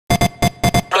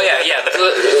Oh yeah.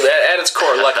 At its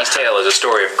core, Lucky's Tale is a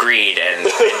story of greed and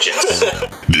vengeance.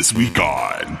 This week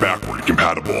on Backward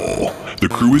Compatible, the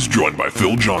crew is joined by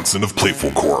Phil Johnson of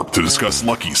Playful Corp to discuss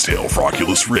Lucky's Tale for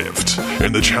Oculus Rift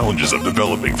and the challenges of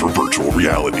developing for virtual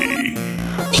reality.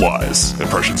 Plus,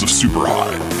 impressions of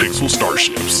SUPERHOT, Pixel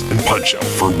Starships, and Punch-Out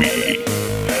for Wii.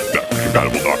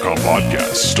 Backward-Compatible.com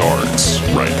podcast starts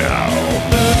right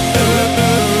now.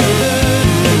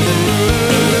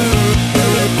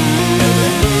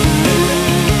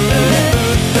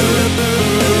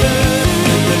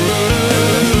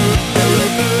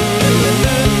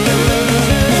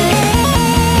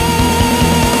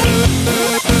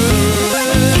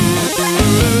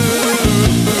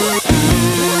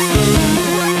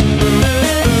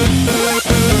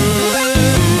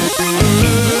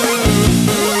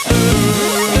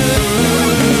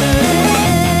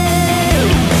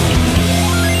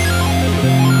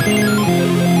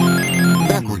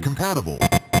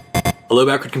 Hello,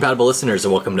 Backward-Compatible listeners,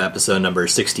 and welcome to episode number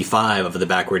 65 of the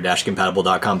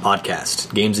Backward-Compatible.com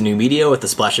podcast, games and new media with a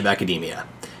splash of academia.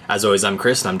 As always, I'm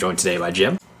Chris, and I'm joined today by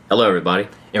Jim. Hello, everybody.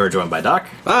 And we're joined by Doc.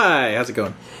 Hi, how's it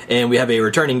going? And we have a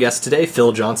returning guest today,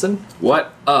 Phil Johnson.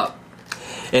 What up?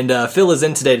 And Phil is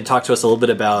in today to talk to us a little bit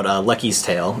about Lucky's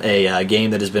Tale, a game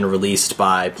that has been released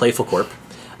by Playful Corp,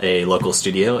 a local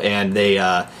studio, and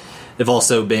they've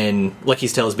also been...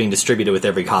 Lucky's Tale is being distributed with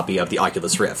every copy of the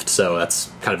Oculus Rift, so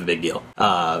that's kind of a big deal.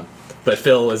 But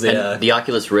Phil is the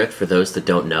Oculus Rift, for those that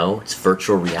don't know, it's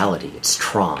virtual reality. It's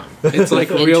Tron. It's like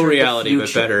real reality,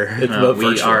 but better. We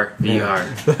are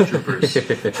VR troopers.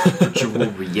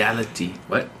 Virtual reality.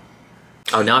 What?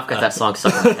 Oh, now I've got that song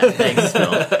stuck in my head. Thanks,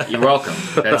 Phil. You're welcome.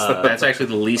 That's actually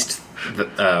the least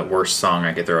worst song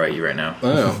I could throw at you right now.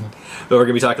 Oh. But we're going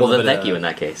to be talking a little bit... Well, then thank you in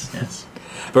that case. Yes.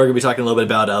 But we're going to be talking a little bit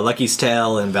about Lucky's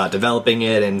Tale and about developing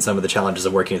it and some of the challenges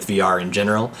of working with VR in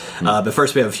general. But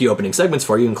first we have a few opening segments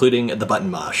for you, including the Button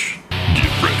Mosh.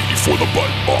 Get ready for the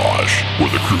Button Mosh, where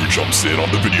the crew jumps in on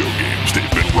the video games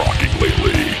they've been rocking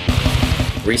lately.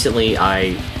 Recently,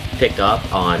 I picked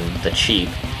up on the cheap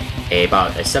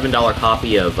about a $7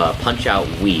 copy of Punch-Out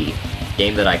Wii,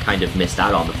 game that I kind of missed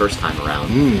out on the first time around.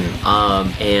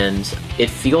 And it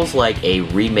feels like a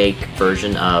remake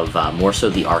version of more so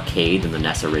the arcade than the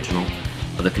NES original.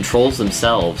 But the controls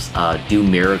themselves do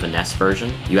mirror the NES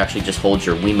version. You actually just hold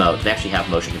your Wiimote. They actually have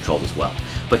motion controls as well.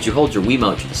 But you hold your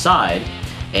Wiimote to the side,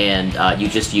 and you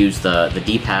just use the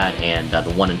D-pad and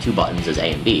the 1 and 2 buttons as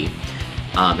A and B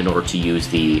in order to use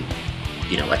the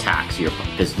attacks.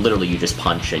 Because literally you just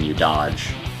punch and you dodge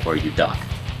or you duck.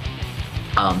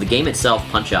 The game itself,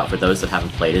 Punch-Out, for those that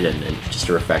haven't played it, and just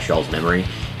to refresh y'all's memory,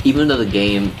 even though the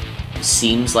game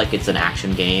seems like it's an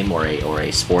action game or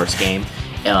a sports game,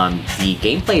 the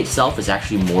gameplay itself is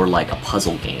actually more like a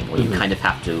puzzle game, where you kind of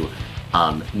have to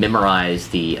memorize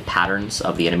the patterns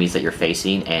of the enemies that you're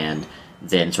facing, and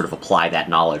then sort of apply that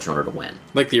knowledge in order to win.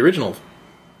 Like the original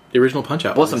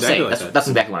Punch-Out. Well, that's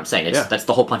exactly what I'm saying. That's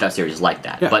the whole Punch-Out series is like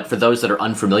that. Yeah. But for those that are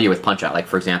unfamiliar with Punch-Out, like,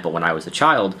 for example, when I was a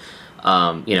child...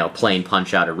 playing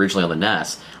Punch-Out originally on the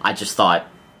NES, I just thought,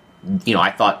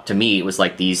 I thought to me it was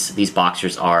like these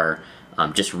boxers are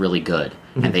just really good,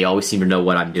 and they always seem to know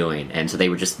what I'm doing, and so they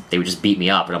would just beat me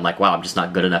up, and I'm like, wow, I'm just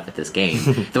not good enough at this game.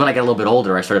 Then when I got a little bit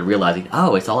older, I started realizing,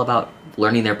 oh, it's all about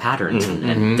learning their patterns,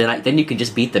 and then you can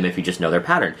just beat them if you just know their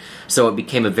pattern. So it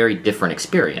became a very different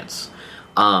experience.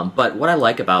 But what I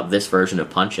like about this version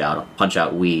of Punch-Out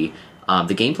Wii.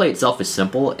 The gameplay itself is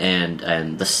simple and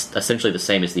essentially the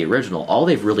same as the original. All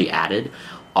they've really added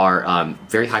are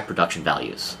very high production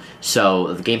values.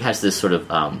 So the game has this sort of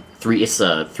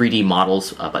 3D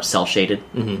models, but cel shaded,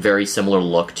 very similar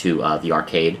look to the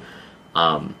arcade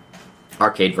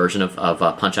version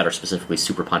of Punch-Out, or specifically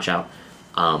Super Punch-Out.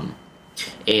 Also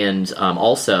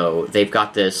they've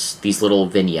got these little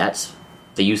vignettes.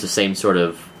 They use the same sort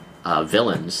of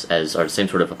villains or the same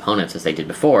sort of opponents as they did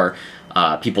before.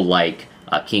 People like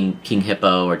King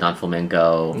Hippo or Don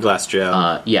Flamingo, Glass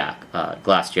Joe,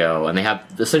 Glass Joe, and they have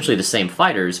essentially the same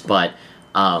fighters, but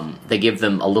they give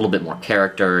them a little bit more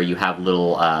character. You have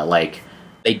little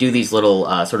they do these little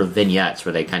sort of vignettes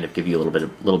where they kind of give you a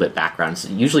little bit background,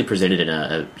 usually presented in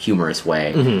a humorous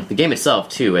way. The game itself,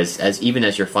 too, as even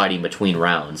as you're fighting between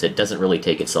rounds, it doesn't really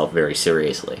take itself very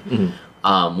seriously.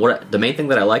 The main thing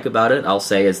that I like about it, I'll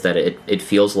say, is that it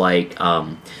feels like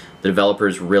the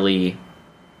developers really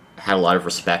had a lot of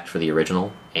respect for the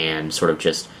original, and sort of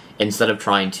just, instead of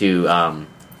trying to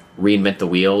reinvent the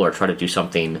wheel or try to do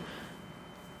something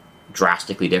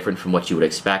drastically different from what you would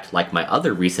expect, like my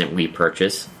other recent Wii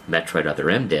purchase, Metroid Other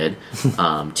M did,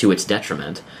 to its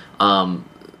detriment.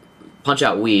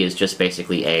 Punch-Out Wii is just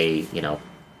basically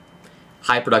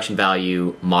high production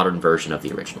value, modern version of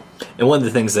the original. And one of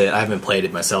the things that I haven't played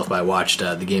it myself, but I watched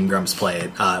the Game Grumps play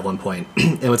it at one point.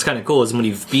 And what's kind of cool is when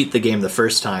you've beat the game the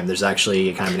first time, there's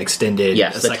actually kind of an extended...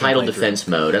 Yes, the title defense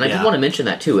mode. And I did want to mention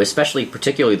that too, especially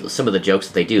particularly some of the jokes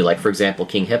that they do. Like, for example,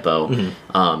 King Hippo,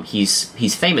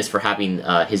 he's famous for having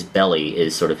his belly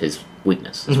is sort of his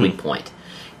weakness, his weak point.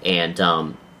 And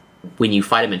when you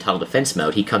fight him in title defense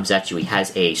mode, he comes at you, he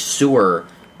has a sewer...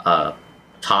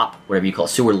 top, whatever you call it,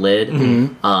 sewer lid,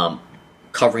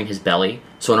 covering his belly.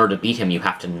 So in order to beat him, you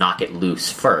have to knock it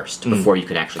loose first before you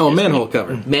can actually... Oh, manhole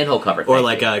cover. Manhole cover. Or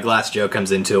like Glass Joe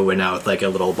comes into it now with like a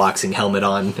little boxing helmet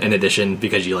on in addition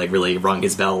because you like really rung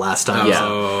his bell last time.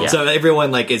 Yeah. So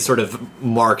everyone like is sort of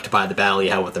marked by the battle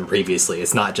you had with them previously.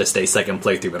 It's not just a second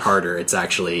playthrough but harder. It's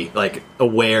actually like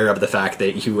aware of the fact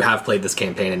that you have played this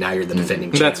campaign and now you're the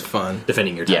defending champ. That's fun.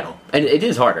 Defending your title. Yeah, and it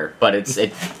is harder, but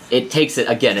it takes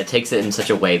it in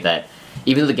such a way that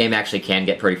even though the game actually can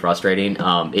get pretty frustrating,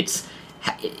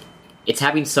 it's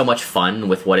having so much fun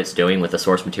with what it's doing with the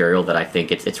source material that I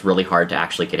think it's really hard to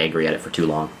actually get angry at it for too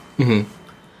long.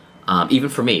 Even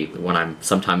for me, when I'm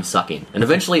sometimes sucking, and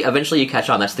eventually you catch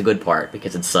on. That's the good part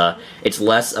because it's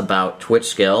less about Twitch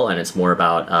skill and it's more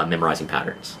about memorizing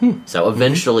patterns. So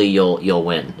eventually you'll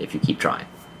win if you keep trying.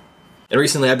 And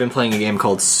recently I've been playing a game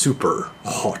called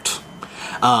SUPERHOT.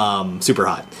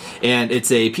 SUPERHOT. And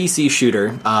it's a PC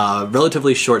shooter,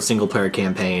 relatively short single-player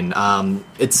campaign.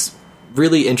 It's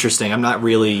really interesting. I'm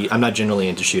not generally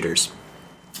into shooters.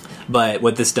 But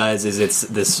what this does is it's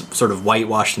this sort of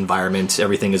whitewashed environment.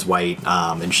 Everything is white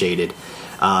and shaded.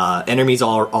 Enemies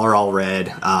are all red.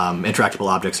 Interactable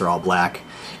objects are all black.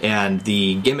 And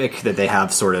the gimmick that they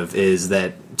have sort of is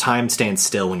that time stands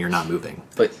still when you're not moving.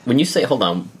 But when you say, hold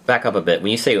on, back up a bit.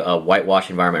 When you say a whitewash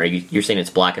environment, you're saying it's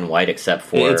black and white except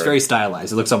for... It's very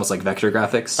stylized. It looks almost like vector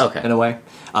graphics in a way.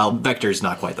 Vector is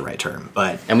not quite the right term,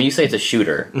 but... And when you say it's a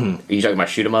shooter, are you talking about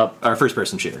shoot 'em up? Or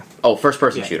first-person shooter. Oh,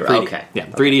 first-person shooter. 3D. Okay. Yeah,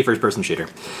 3D first-person shooter.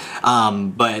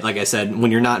 But like I said,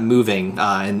 when you're not moving,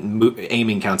 and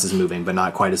aiming counts as moving, but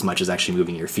not quite as much as actually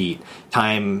moving your feet,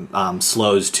 time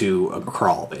slows to a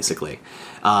crawl, basically.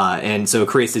 And so it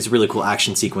creates these really cool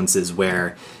action sequences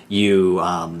where you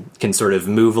can sort of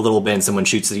move a little bit and someone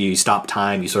shoots at you, you stop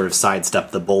time, you sort of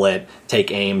sidestep the bullet,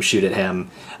 take aim, shoot at him.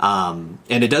 And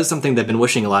it does something that I've been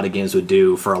wishing a lot of games would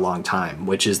do for a long time,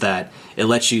 which is that it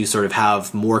lets you sort of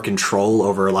have more control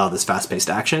over a lot of this fast-paced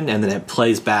action, and then it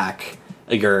plays back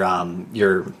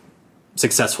your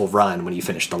successful run when you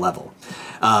finish the level.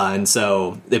 And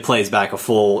so it plays back a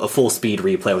full speed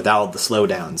replay without the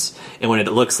slowdowns. And what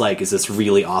it looks like is this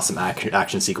really awesome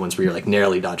action sequence where you're like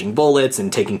narrowly dodging bullets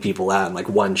and taking people out in like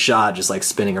one shot, just like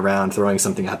spinning around, throwing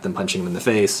something at them, punching them in the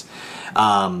face.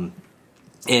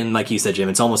 And like you said, Jim,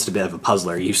 it's almost a bit of a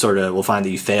puzzler. You sort of will find that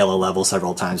you fail a level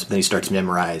several times, but then you start to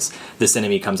memorize this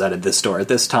enemy comes out of this door at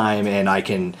this time, and I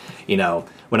can,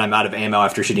 when I'm out of ammo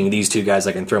after shooting these two guys,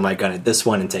 I can throw my gun at this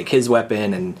one and take his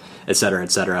weapon, and et cetera,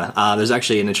 et cetera. There's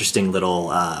actually an interesting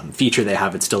little feature they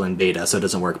have. It's still in beta, so it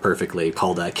doesn't work perfectly,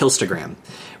 called a Killstagram,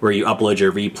 where you upload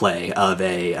your replay of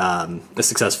a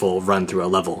successful run through a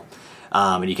level,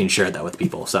 and you can share that with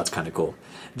people, so that's kind of cool.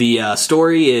 The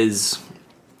story is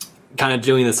kind of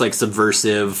doing this like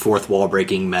subversive fourth wall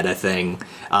breaking meta thing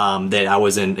that I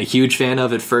wasn't a huge fan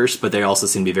of at first, but they also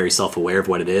seem to be very self-aware of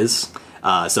what it is.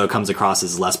 So it comes across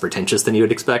as less pretentious than you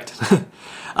would expect.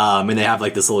 And they have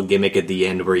like this little gimmick at the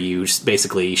end where you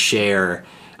basically share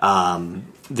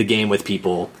the game with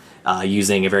people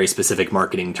using a very specific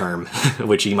marketing term,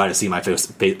 which you might have seen my post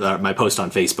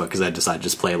on Facebook because I decided to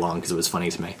just play along because it was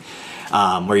funny to me.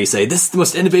 Where you say, this is the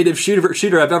most innovative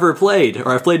shooter I've ever played, or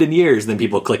I've played in years, and then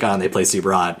people click on, they play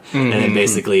SUPERHOT, and then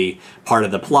basically part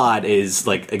of the plot is,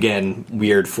 like, again,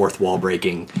 weird fourth wall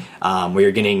breaking, where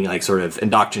you're getting, like, sort of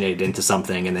indoctrinated into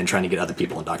something and then trying to get other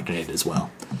people indoctrinated as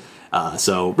well.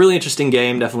 So, really interesting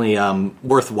game, definitely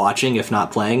worth watching, if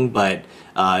not playing, but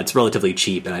it's relatively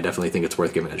cheap, and I definitely think it's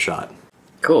worth giving it a shot.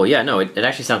 Cool, yeah, no, it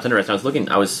actually sounds interesting.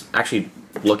 I was actually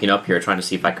looking up here trying to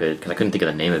see if I could, because I couldn't think of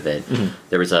the name of it.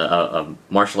 There was a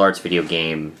martial arts video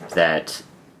game that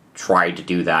tried to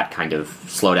do that kind of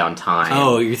slow down time.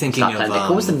 Oh, you're thinking of...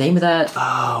 what was the name of that?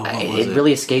 Oh, what was it? It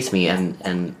really escapes me,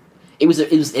 and it was an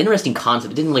interesting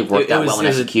concept. It didn't really work that well in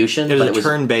execution. It was a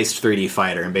turn-based 3D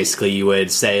fighter, and basically you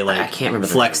would say, like, I can't remember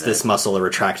flex this muscle or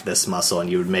retract this muscle, and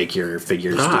you would make your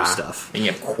figures do stuff. And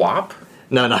you have QWOP?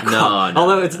 No, not QWOP. No.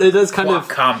 Although it does kind of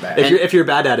combat. If you're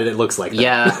bad at it, it looks like that.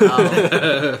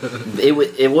 Yeah,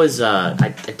 it was. I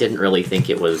didn't really think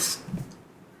it was.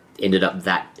 It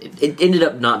ended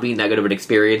up not being that good of an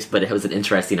experience, but it was an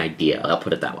interesting idea. I'll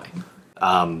put it that way.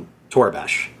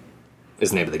 Torbash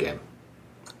is the name of the game.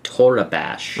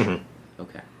 Torabash. Mm-hmm.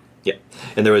 Okay. Yeah,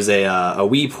 and there was a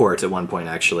Wii port at one point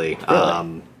actually,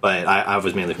 Really? but I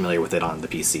was mainly familiar with it on the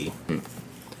PC.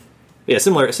 Yeah,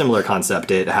 similar concept.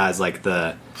 It has like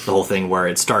the whole thing where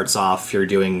it starts off you're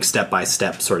doing step by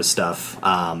step sort of stuff,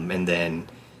 and then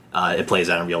it plays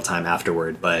out in real time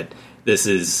afterward. But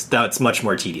that's much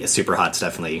more tedious. SUPERHOT's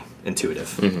definitely intuitive.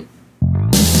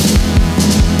 Mm-hmm.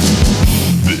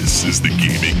 This is the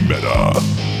Gaming Meta.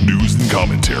 News and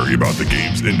commentary about the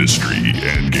games industry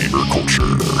and gamer culture.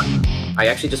 I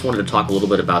actually just wanted to talk a little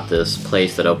bit about this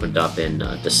place that opened up in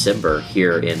December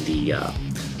here in the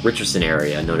Richardson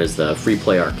area, known as the Free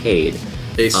Play Arcade.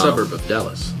 A suburb of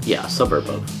Dallas. Yeah, suburb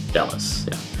of Dallas.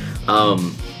 Yeah.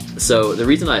 So the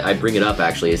reason I bring it up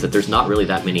actually is that there's not really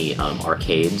that many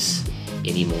arcades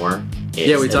anymore.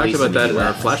 Yeah, we talked about that in our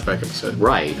US. flashback episode.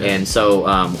 Right, and so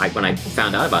when I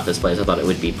found out about this place, I thought it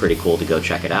would be pretty cool to go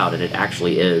check it out, and it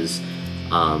actually is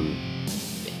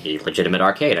a legitimate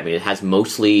arcade. I mean, it has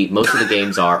most of the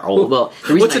games are old. Well,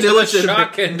 the reason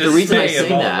The reason I say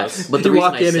that, but the You reason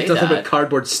walk I in, say it's nothing that, but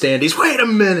cardboard standees. Wait a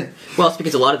minute! well, it's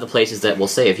because a lot of the places that will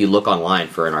say, if you look online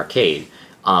for an arcade,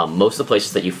 most of the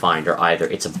places that you find are either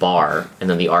it's a bar, and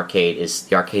then the arcade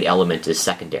element is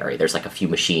secondary. There's like a few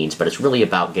machines, but it's really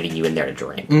about getting you in there to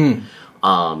drink.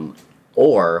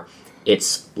 Or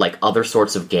it's like other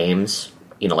sorts of games,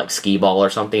 like skee ball or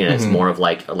something, and it's more of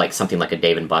like something like a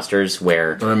Dave and Buster's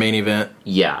where Or a main event.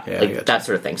 yeah, Yeah, I like gotcha. that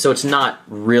sort of thing. So it's not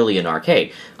really an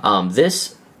arcade.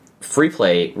 This Free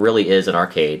Play really is an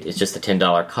arcade. It's just a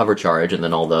 $10 cover charge, and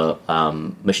then all the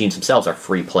machines themselves are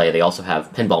free play. They also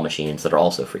have pinball machines that are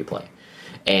also free play.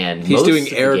 And He's most doing of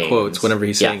the air games- quotes whenever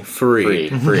he's saying yeah, free.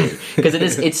 free, because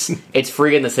it's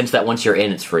free in the sense that once you're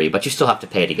in, it's free, but you still have to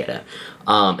pay to get in.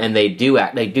 And they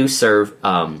do serve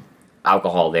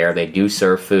alcohol there. They do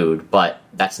serve food, but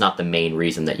that's not the main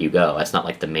reason that you go. That's not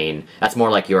like the main. That's more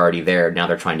like you're already there. Now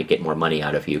they're trying to get more money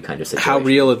out of you, kind of situation. How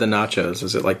real are the nachos?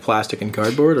 Is it like plastic and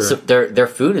cardboard? Or? So their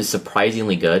food is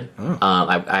surprisingly good.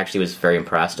 I actually was very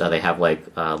impressed. They have like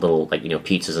little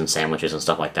pizzas and sandwiches and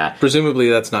stuff like that. Presumably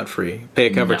that's not free. Pay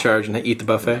a cover No. charge and eat the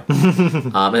buffet. And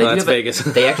they do that's have Vegas.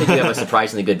 They actually do have a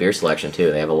surprisingly good beer selection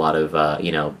too. They have a lot of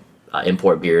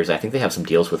import beers. I think they have some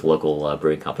deals with local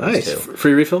brewing companies Nice. too.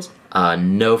 Free refills?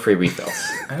 No free refills.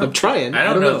 I'm trying. I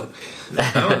don't know.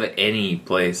 I don't know of any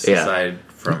place Yeah. aside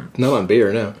from Not on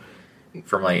beer, no.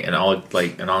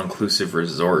 like an all-inclusive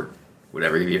resort would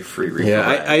ever give you a free refill.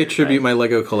 Yeah, I attribute my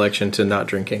Lego collection to not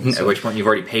drinking. At which point you've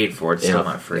already paid for it. It's Yeah. still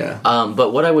not free. Yeah.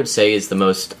 But what I would say is one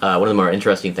of the more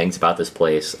interesting things about this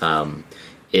place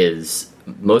is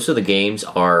most of the games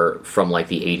are from like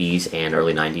the 80s and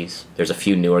early 90s. There's a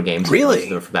few newer games. Really? Most of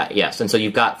them are from that. Yes, and so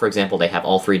you've got, for example, they have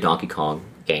all three Donkey Kong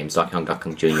games, Donkey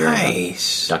Kong Jr.,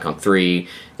 Nice. Donkey Kong 3.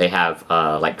 They have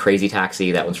like Crazy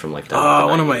Taxi, that one's from like the Oh, the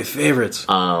one of 90s. my favorites.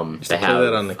 They play have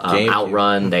that on the GameCube.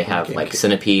 Outrun. They have GameCube. like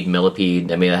Centipede,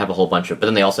 Millipede. I mean, they have a whole bunch of. But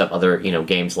then they also have other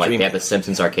games like they have the Dreamcast.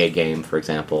 Simpsons arcade game, for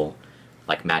example,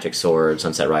 like Magic Sword,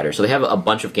 Sunset Rider. So they have a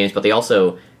bunch of games, but they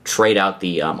also trade out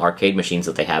the arcade machines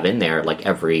that they have in there like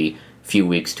every few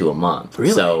weeks to a month.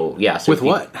 Really? So yeah. So With if you-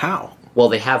 what? How? Well,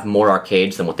 they have more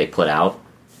arcades than what they put out.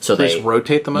 So They they just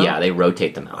rotate them out? Yeah, they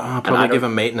rotate them out. I'll And probably I don't- give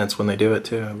them maintenance when they do it,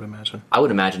 too, I would imagine. I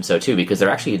would imagine so too, because they're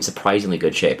actually in surprisingly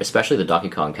good shape, especially the Donkey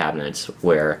Kong cabinets,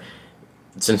 where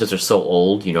since they're so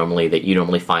old, you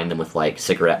normally find them with like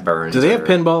cigarette burns. Do they have or-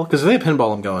 pinball? Because if they have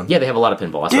pinball, I'm going. Yeah, they have a lot of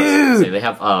pinball. That's what I was gonna say. They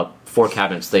have 4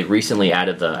 cabinets. They recently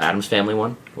added the Addams Family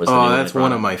one. Was the new Oh, one that's they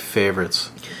one brought. of my favorites.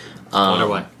 Wonder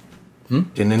why. Oh,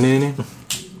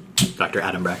 Dr.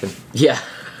 Adam Bracken. Yeah,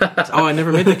 I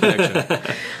never made the connection.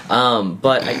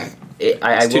 but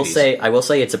I will 2Ds.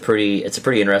 say it's a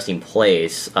pretty interesting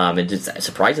place. It's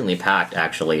surprisingly packed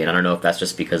actually, and I don't know if that's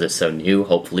just because it's so new.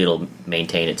 Hopefully, it'll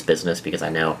maintain its business because I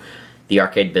know the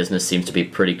arcade business seems to be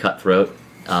pretty cutthroat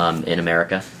in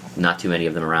America. Not too many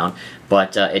of them around,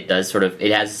 but it has sort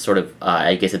of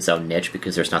I guess its own niche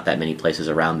because there's not that many places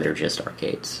around that are just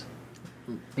arcades.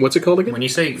 What's it called again? When you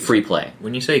say Free play.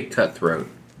 when you say cutthroat,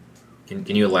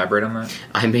 can you elaborate on that?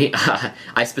 I mean,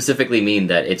 I specifically mean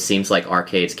that it seems like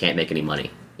arcades can't make any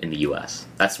money in the U.S.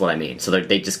 That's what I mean. So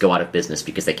they just go out of business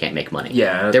because they can't make money.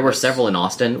 Yeah, there were that's- several in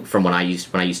Austin from when I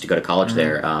used to go to college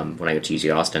there. When I went to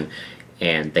UC Austin,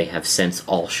 and they have since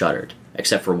all shuttered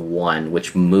except for one,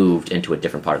 which moved into a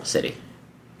different part of the city.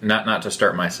 Not to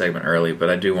start my segment early, but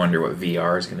I do wonder what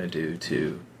VR is going to do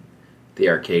to the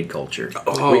arcade culture.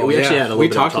 Oh, we actually yeah. had a We little bit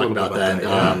of talked a talk little about bit that,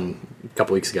 yeah. a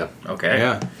couple weeks ago. Okay.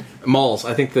 Yeah. Malls.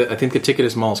 I think the ticket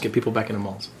is malls. Get people back into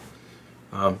malls.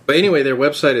 But anyway, their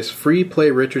website is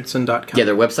freeplayrichdson.com. Yeah,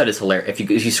 their website is hilarious.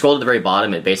 If you scroll to the very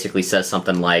bottom, it basically says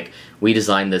something like, "We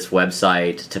designed this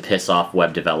website to piss off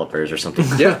web developers" or something.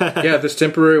 Yeah, this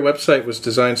temporary website was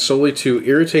designed solely to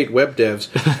irritate web devs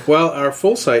while our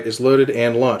full site is loaded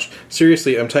and launched.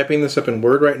 Seriously, I'm typing this up in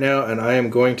Word right now, and I am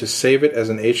going to save it as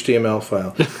an HTML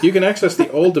file. You can access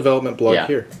the old development blog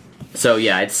here. So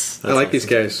yeah, I like these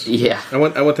guys. Yeah. I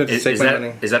want them to take my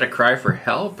money. Is that a cry for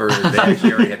help, or do they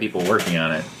actually already have people working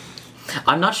on it?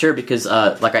 I'm not sure because,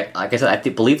 like I said, I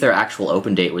believe their actual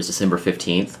open date was December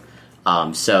 15th.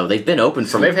 So they've been open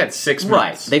for... So they've had 6 months.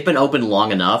 Right. They've been open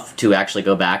long enough to actually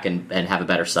go back and have a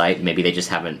better site. Maybe they just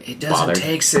haven't It doesn't bothered.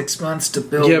 take 6 months to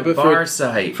build a bar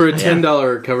site. For a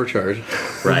 $10 cover charge.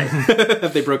 Right.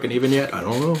 Have they broken even yet? I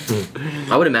don't know.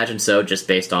 I would imagine so, just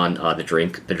based on the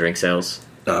drink sales.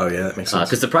 Oh yeah, that makes sense.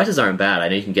 Because the prices aren't bad. I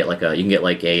know you can get an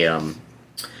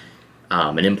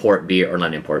import beer, or not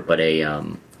an import, but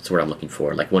what's the word I'm looking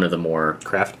for? Like one of the more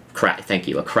Craft. Thank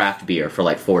you, a craft beer for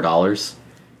like $4.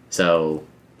 So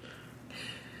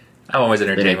I'm always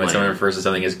entertained make when money. someone refers to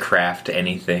something as craft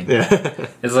anything. Yeah.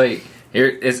 It's like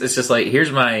it's just like,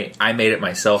 here's my I made it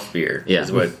myself beer. Yeah.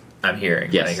 Is what I'm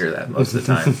hearing. Yes. I hear that most of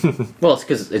the time. well, it's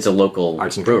because it's a local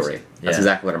Arts and brewery. crafts. That's Yeah.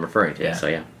 exactly what I'm referring to. Yeah. So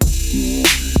yeah.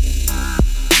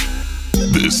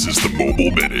 This is the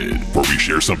Mobile Minute, where we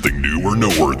share something new or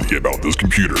noteworthy about those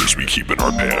computers we keep in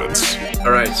our pants.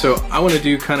 All right, so I want to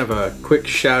do kind of a quick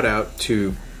shout out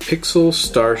to Pixel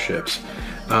Starships.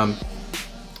 I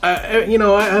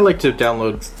like to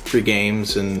download free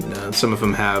games, and some of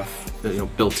them have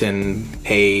built-in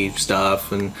pay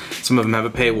stuff, and some of them have a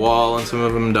paywall, and some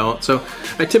of them don't. So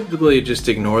I typically just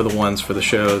ignore the ones for the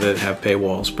show that have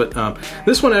paywalls. But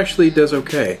this one actually does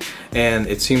okay, and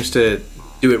it seems to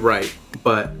do it right.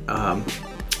 But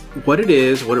what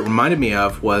it reminded me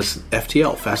of was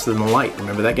FTL, Faster Than the Light.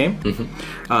 Remember that game?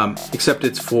 Mm-hmm. Except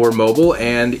it's for mobile,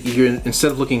 and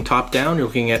instead of looking top down, you're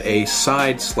looking at a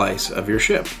side slice of your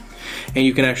ship. And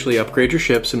you can actually upgrade your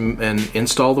ships and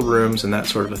install the rooms and that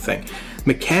sort of a thing.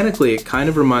 Mechanically, it kind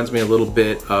of reminds me a little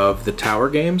bit of the tower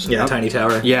games. Yeah, Tiny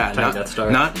Tower. Yeah, Tiny Death Star.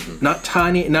 Not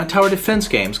tower defense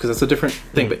games, because that's a different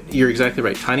thing. But you're exactly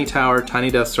right. Tiny Tower,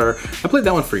 Tiny Death Star. I played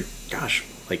that one for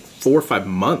like 4 or 5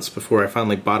 months before I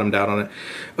finally bottomed out on it.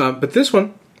 But this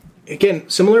one, again,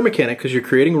 similar mechanic, because you're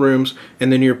creating rooms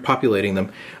and then you're populating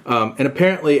them. And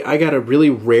apparently, I got a really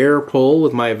rare pull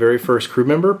with my very first crew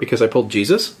member because I pulled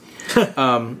Jesus.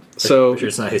 So Sure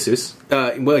it's not Jesus.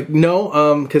 well,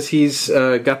 no, because he's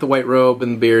got the white robe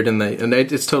and the beard, and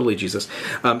it's totally Jesus.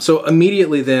 So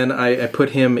immediately then I put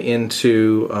him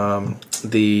into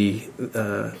the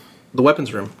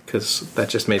weapons room, because that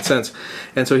just made sense.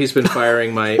 And so he's been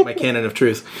firing my cannon of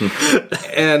truth.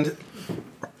 And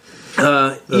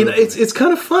it's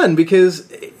kind of fun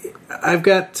because I've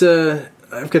got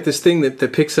this thing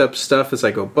that picks up stuff as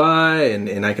I go by,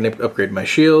 and I can upgrade my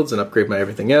shields and upgrade my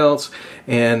everything else.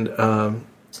 And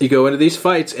you go into these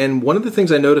fights, and one of the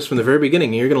things I noticed from the very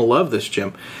beginning, and you're going to love this,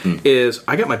 Jim, is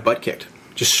I got my butt kicked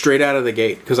just straight out of the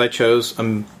gate because I chose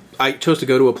to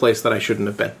go to a place that I shouldn't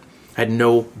have been. I had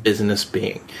no business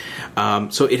being.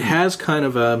 So it has kind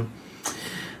of a...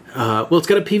 it's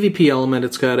got a PvP element.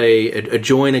 It's got a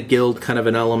join a guild kind of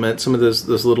an element. Some of those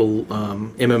little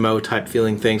MMO type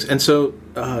feeling things, and so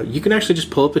you can actually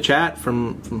just pull up a chat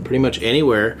from pretty much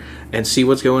anywhere and see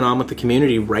what's going on with the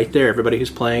community right there. Everybody who's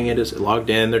playing it is logged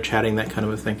in. They're chatting, that kind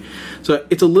of a thing. So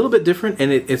it's a little bit different,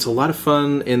 and it's a lot of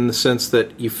fun in the sense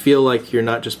that you feel like you're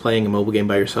not just playing a mobile game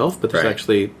by yourself, but there's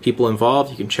actually people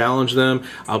involved. You can challenge them.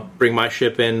 I'll bring my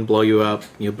ship in, blow you up.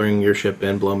 You'll bring your ship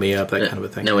in, blow me up. That kind of a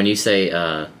thing. Now, when you say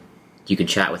you can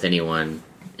chat with anyone,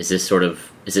 is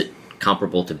it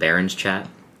comparable to Baron's chat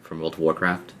from World of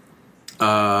Warcraft?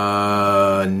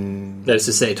 That is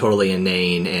to say, totally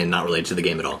inane and not related to the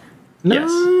game at all.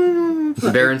 Yes.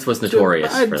 Baron's was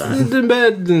notorious for that.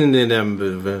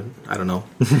 I don't know.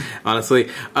 Honestly.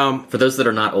 For those that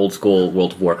are not old school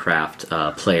World of Warcraft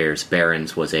players,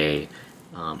 Baron's was a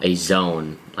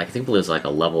zone. Like, I think it was like a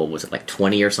level, was it like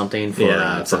 20 or something for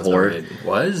Horde? It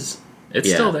was? It's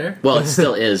still there. Well, it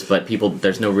still is, but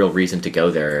there's no real reason to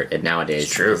go there nowadays.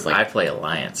 It's true. It's like, I play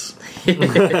Alliance.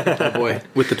 Oh boy.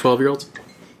 With the 12-year-olds?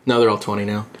 No, they're all 20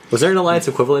 now. Was there an alliance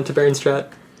equivalent to Baron's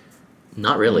Strat?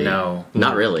 Not really. No.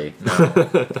 Not really. No.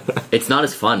 It's not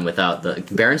as fun without the...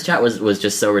 Baron's chat was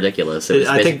just so ridiculous. It was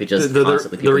I think basically just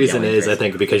constantly the people reason yelling is, crazy. I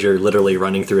think, because you're literally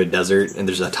running through a desert and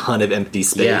there's a ton of empty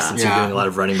space, Yeah. and so you're doing a lot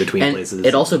of running between And places.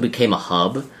 it also became a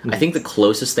hub. I think the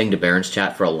closest thing to Baron's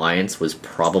chat for Alliance was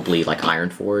probably like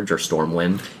Ironforge or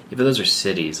Stormwind. Yeah, but those are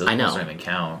cities. Those I know. don't even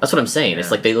count. That's what I'm saying.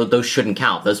 It's like those shouldn't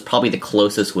count. Those probably the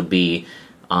closest would be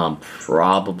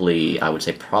Probably, I would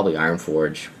say probably Iron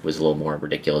Forge was a little more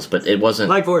ridiculous, but it wasn't.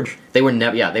 Light Forge. They were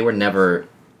never. Yeah, they were never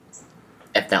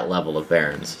at that level of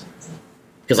barons.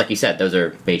 Because, like you said, those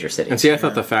are major cities. And see, I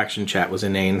thought the faction chat was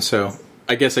inane, so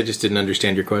I guess I just didn't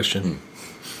understand your question.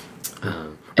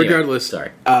 Regardless,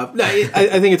 sorry. I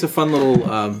think it's a fun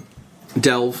little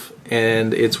delve,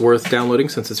 and it's worth downloading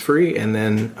since it's free. And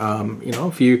then,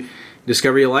 if you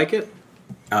discover you like it,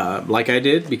 like I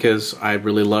did, because I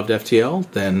really loved FTL,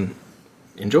 then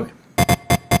enjoy.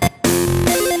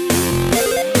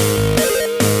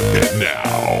 And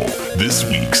now, this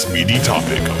week's meaty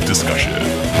topic of discussion.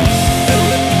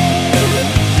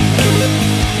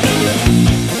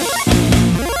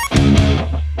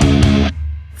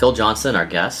 Phil Johnson, our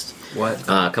guest. What?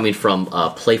 Coming from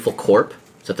Playful Corp.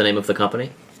 Is that the name of the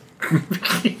company?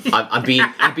 I'm being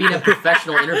a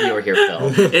professional interviewer here,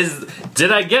 Phil.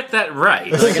 Did I get that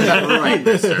right? Did I get that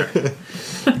right, sir?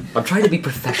 I'm trying to be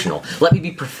professional. Let me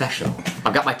be professional.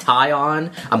 I've got my tie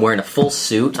on. I'm wearing a full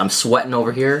suit. I'm sweating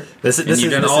over here. You've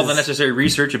done all the necessary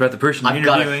research about the person you're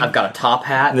interviewing. I've got a top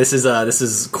hat. This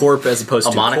is Corp as opposed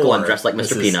to a monocle. Core. I'm dressed like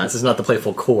Mr. Peanut. This is not the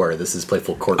Playful Core. This is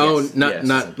Playful Corp. Oh, Yes.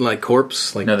 not like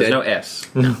corpse? Like No, there's dead? no S.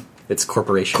 No. It's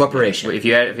corporation. Corporation. If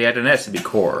you had an S, it'd be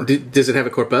core. Does it have a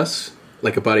corpus?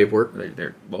 Like a body of work?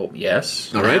 Well,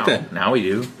 yes. All right, then. Now we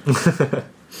do.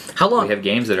 How long? We have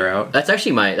games that are out. That's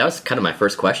actually that was kind of my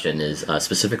first question. Is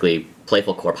specifically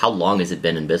Playful Corp. How long has it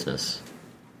been in business?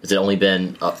 Has it only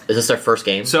been? Is this their first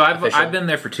game? So official? I've been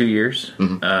there for 2 years, a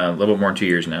little bit more than 2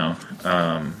 years now.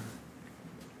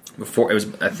 Before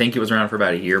I think it was around for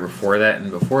about a year before that, and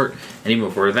even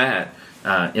before that,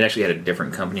 it actually had a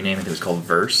different company name. I think it was called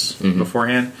Verse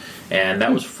beforehand, and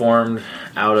that was formed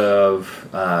out of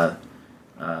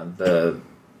the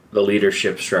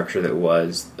leadership structure that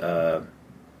was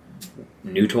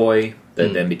New Toy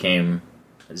that then became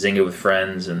Zynga with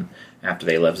Friends, and after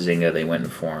they left Zynga, they went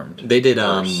and formed. They did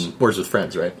Verse. Words with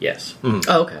Friends, right? Yes.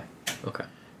 Oh, okay. Okay.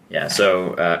 Yeah.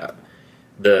 So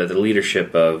the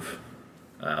leadership of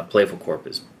Playful Corp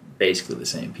is basically the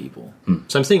same people.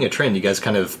 So I'm seeing a trend. You guys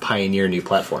kind of pioneer new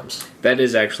platforms. That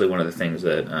is actually one of the things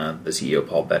that the CEO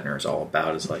Paul Bettner is all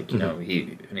about. Is like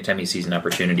anytime he sees an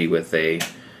opportunity with an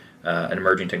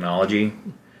emerging technology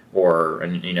or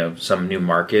some new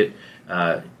market,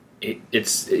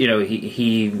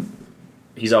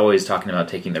 he's always talking about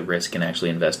taking the risk and actually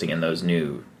investing in those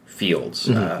new fields.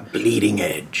 Bleeding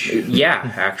edge.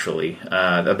 Yeah, actually,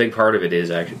 a big part of it is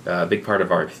a big part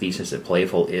of our thesis at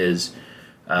Playful is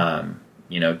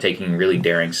taking really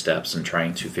daring steps and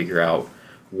trying to figure out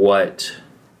what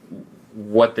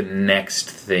the next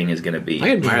thing is going to be.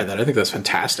 I admire that. I think that's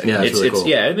fantastic. Yeah, that's really cool.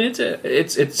 Yeah, I mean,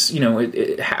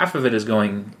 half of it is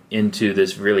going into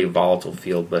this really volatile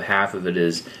field, but half of it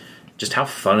is just how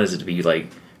fun is it to be like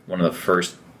one of the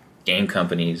first game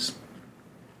companies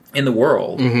in the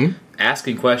world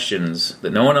asking questions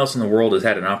that no one else in the world has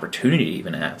had an opportunity to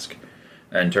even ask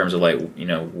in terms of what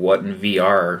in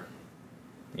VR.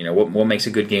 What makes a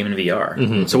good game in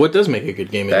VR? So what does make a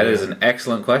good game in That VR? is an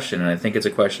excellent question, and I think it's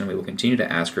a question we will continue to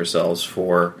ask ourselves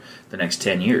for the next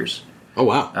 10 years. Oh,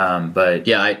 wow. But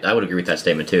Yeah, I would agree with that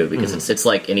statement too, because it's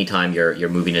like anytime you're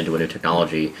moving into a new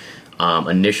technology,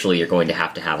 initially you're going to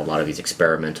have a lot of these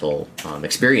experimental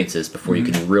experiences before you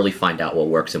can really find out what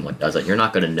works and what doesn't. You're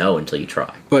not going to know until you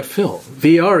try. But Phil,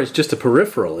 VR is just a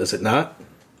peripheral, is it not?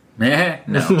 no.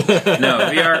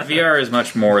 VR is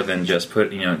much more than just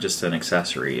just an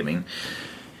accessory. I mean,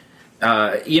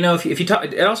 if you talk,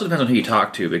 it also depends on who you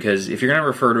talk to, because if you're going to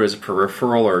refer to it as a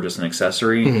peripheral or just an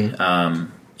accessory,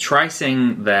 try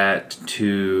saying that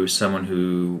to someone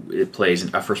who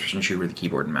plays a first-person shooter with a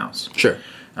keyboard and mouse. Sure.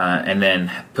 And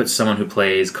then put someone who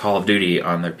plays Call of Duty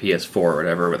on their PS4 or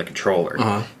whatever with a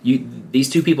controller. These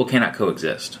two people cannot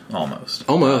coexist, almost.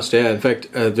 Almost, yeah. In fact,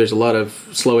 there's a lot of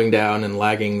slowing down and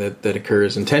lagging that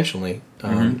occurs intentionally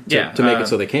to make it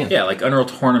so they can. Yeah, like Unreal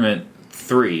Tournament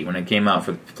 3, when it came out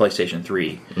for the PlayStation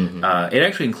 3, it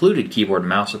actually included keyboard and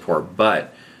mouse support,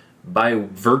 but by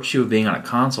virtue of being on a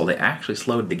console, they actually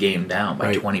slowed the game down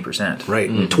by 20%. Right.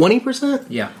 20%?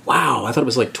 Yeah. Wow, I thought it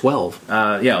was like 12.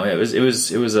 It was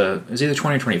either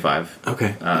 20 or 25.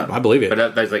 Okay, I believe it.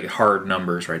 But that's like hard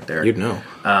numbers right there. You'd know.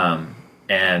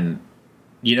 And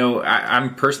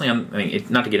I'm personally,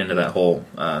 not to get into that whole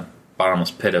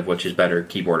bottomless pit of which is better,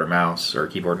 keyboard or mouse, or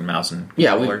keyboard and mouse and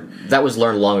controller. That was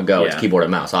learned long ago. It's Yeah. keyboard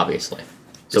and mouse, obviously.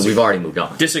 So we've already moved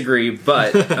on. Disagree,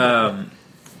 but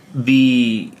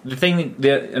the thing,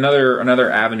 another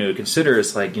avenue to consider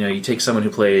is you take someone who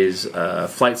plays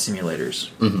flight simulators.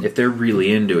 If they're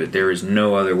really into it, there is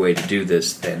no other way to do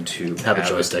this than to Have a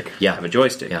joystick. Have a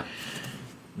joystick. Yeah.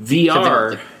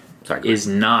 VR is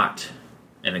not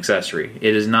an accessory.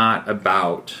 It is not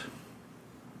about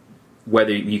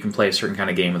whether you can play a certain kind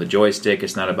of game with a joystick.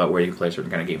 It's not about whether you can play a certain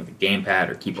kind of game with a gamepad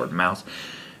or keyboard and mouse.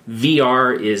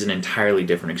 VR is an entirely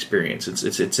different experience.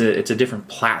 It's a different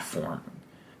platform,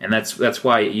 and that's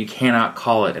why you cannot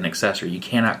call it an accessory. You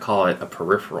cannot call it a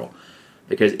peripheral,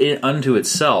 because unto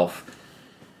itself,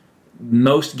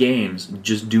 most games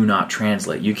just do not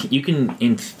translate. You can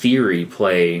in theory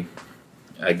play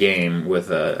a game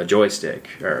with a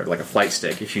joystick or like a flight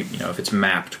stick if if it's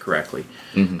mapped correctly.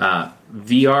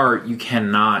 VR, you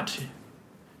cannot,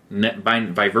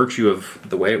 by virtue of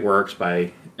the way it works,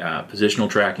 by positional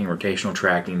tracking, rotational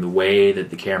tracking, the way that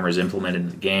the camera is implemented in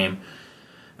the game,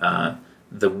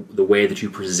 the way that you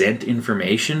present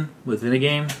information within a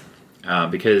game,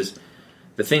 because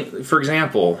the thing, for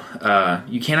example,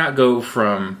 you cannot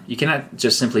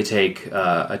just simply take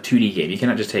a 2D game. You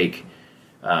cannot just take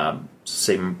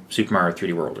say Super Mario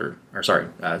 3D World or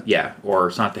Sonic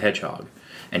the Hedgehog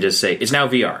and just say it's now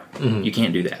VR. You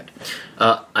can't do that.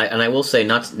 I will say,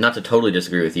 not to totally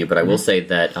disagree with you, but I will say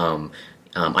that I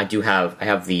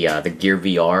have the Gear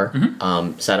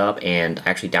VR set up, and I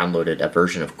actually downloaded a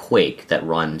version of Quake that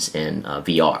runs in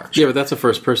VR. Yeah, but that's a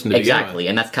first person to exactly,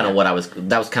 and that's kind of that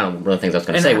was kind of one of the things I was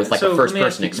going to say with like a first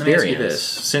person experience. Let me ask you this.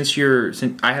 Since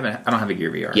I don't have a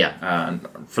Gear VR. Yeah.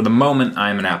 For the moment,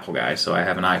 I'm an Apple guy, so I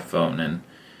have an iPhone, and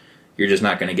you're just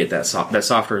not going to get that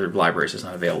software library is just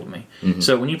not available to me.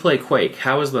 So when you play Quake,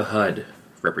 how is the HUD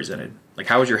represented? Like,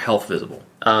 how is your health visible?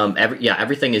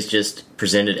 Everything is just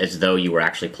presented as though you were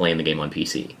actually playing the game on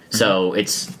PC. So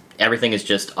everything is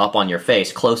just up on your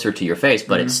face, closer to your face,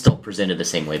 but it's still presented the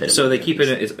same way that it So would they be keep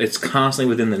it's constantly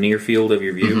within the near field of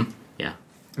your view. Yeah.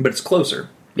 But it's closer.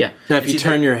 Yeah. Now, if you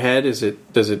turn your head, does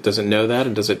it know that,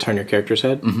 and does it turn your character's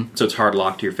head? So it's hard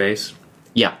locked to your face.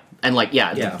 Yeah. And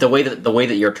the way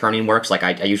that your turning works, like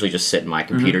I usually just sit in my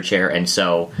computer chair, and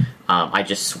so I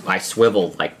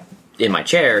swivel like in my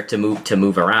chair to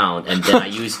move around, and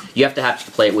then you have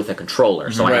to play it with a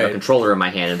controller. So I have a controller in my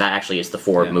hand, and that actually is the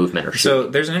forward movement or shooting. So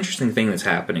there's an interesting thing that's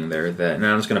happening there and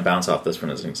I'm just going to bounce off this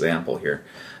one as an example here.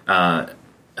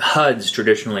 HUDs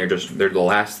traditionally they're the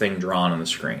last thing drawn on the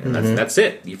screen, and that's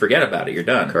it. You forget about it, you're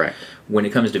done. Correct. When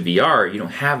it comes to VR, you don't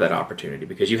have that opportunity,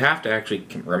 because you have to actually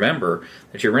remember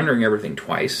that you're rendering everything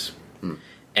twice,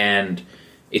 and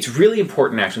it's really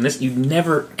important, actually. This, you've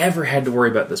never, ever had to worry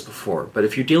about this before. But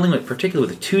if you're dealing with,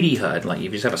 particularly with a 2D HUD, like if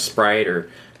you just have a sprite or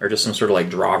just some sort of like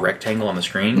draw rectangle on the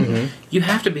screen, you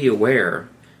have to be aware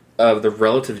of the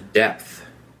relative depth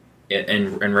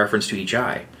in reference to each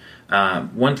eye.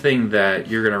 One thing that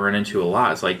you're going to run into a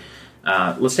lot is like,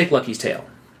 let's take Lucky's Tale.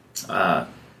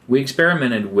 We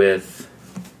experimented with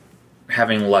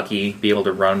having Lucky be able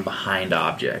to run behind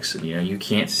objects, and you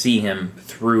can't see him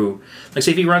through. Like,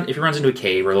 say if he runs into a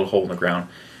cave or a little hole in the ground,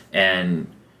 and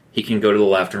he can go to the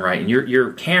left and right, and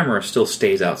your camera still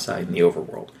stays outside in the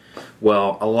overworld.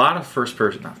 Well, a lot of first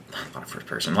person,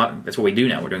 that's what we do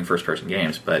now. We're doing first person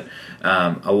games, but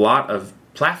a lot of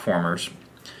platformers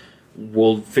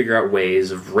will figure out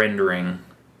ways of rendering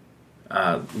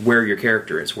where your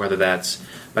character is, whether that's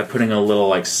by putting a little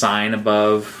like sign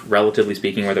above, relatively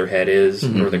speaking, where their head is,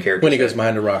 or the character. When he goes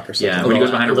behind a rock or something. Yeah, when he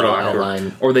goes behind a rock,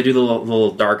 outline. or they do the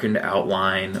little darkened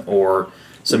outline, or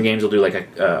some games will do like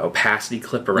a opacity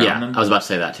clip around them. I was about to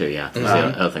say that too. Yeah,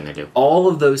 that's the other thing they do. All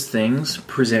of those things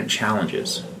present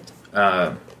challenges.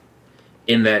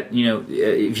 In that,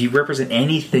 if you represent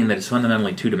anything that is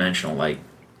fundamentally two-dimensional, like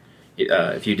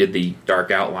if you did the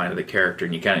dark outline of the character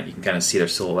and you can kind of see their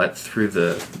silhouette through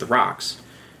the rocks,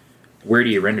 where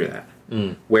do you render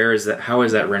that? Where is that? How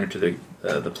is that rendered to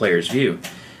the player's view?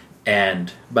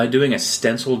 And by doing a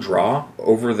stencil draw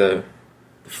over the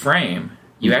frame,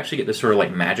 you actually get this sort of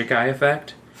like magic eye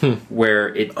effect,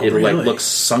 where it really? like looks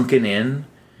sunken in,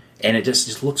 and it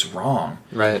just looks wrong.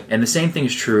 Right. And the same thing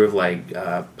is true of like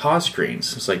pause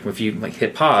screens. It's like if you like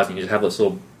hit pause and you just have this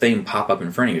little thing pop up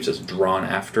in front of you, it's just drawn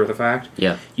after the fact.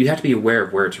 Yeah. You have to be aware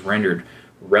of where it's rendered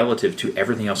relative to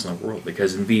everything else in the world,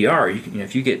 because in VR,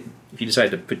 if you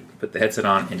decide to put the headset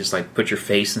on and just like put your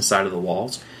face inside of the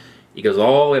walls, it goes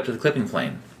all the way up to the clipping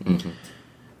plane.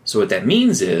 So what that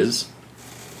means is,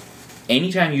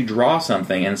 anytime you draw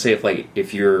something, and say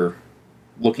if you're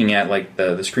looking at like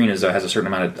the screen has a certain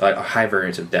amount of a high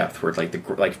variance of depth, where it's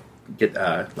like get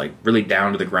really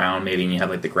down to the ground, maybe, and you have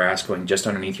like the grass going just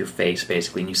underneath your face,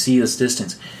 basically, and you see this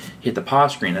distance, hit the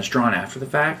pause screen that's drawn after the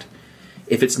fact.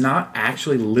 If it's not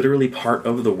actually literally part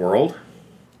of the world,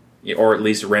 or at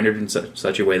least rendered in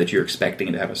such a way that you're expecting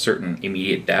it to have a certain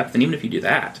immediate depth, and even if you do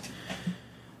that,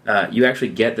 you actually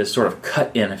get this sort of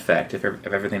cut-in effect of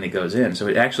everything that goes in. So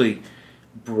it actually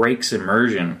breaks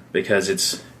immersion because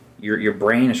it's your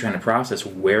brain is trying to process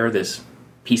where this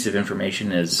piece of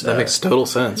information is. That makes total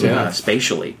sense. Yeah,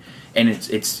 spatially, and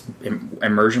it's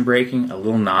immersion breaking, a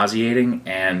little nauseating,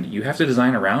 and you have to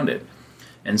design around it.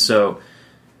 And so,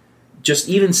 just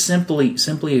even simply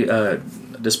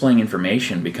displaying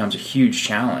information becomes a huge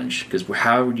challenge, because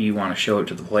how do you want to show it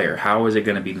to the player? How is it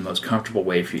going to be the most comfortable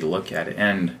way for you to look at it?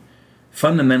 And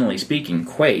fundamentally speaking,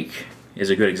 Quake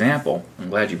is a good example. I'm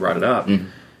glad you brought it up. Mm-hmm.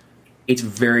 It's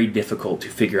very difficult to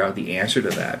figure out the answer to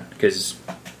that, because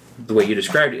the way you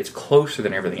described it, it's closer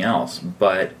than everything else,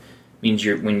 but it means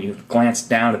when you glance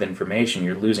down at the information,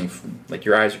 you're losing, like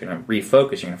your eyes are going to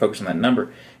refocus, you're going to focus on that number,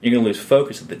 and you're going to lose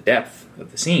focus of the depth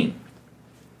of the scene.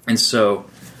 And so,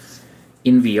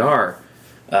 in VR,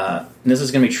 and this is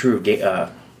going to be true of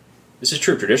this is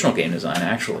true of traditional game design,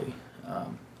 actually.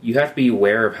 You have to be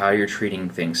aware of how you're treating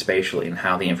things spatially and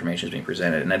how the information is being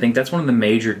presented. And I think that's one of the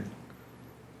major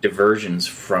diversions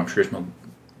from traditional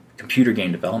computer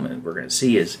game development we're going to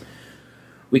see is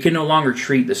we can no longer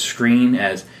treat the screen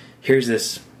as here's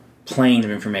this plane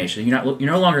of information. You're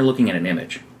no longer looking at an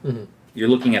image. Mm-hmm. You're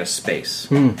looking at a space.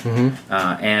 Mm-hmm.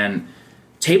 And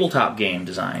tabletop game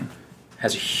design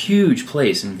has a huge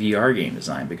place in VR game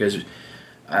design, because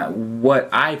what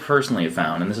I personally have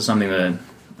found, and this is something that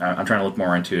I'm trying to look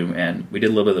more into, and we did a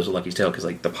little bit of this with Lucky's Tale, because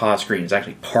like the pause screen is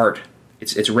actually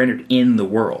it's rendered in the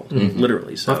world, mm-hmm.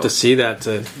 literally. So I'll have to see that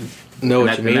to know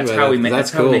what you mean. That's by how that. we make, That's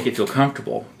how we cool. make it feel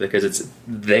comfortable, because it's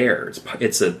there.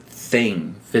 It's a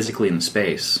thing physically in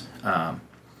space.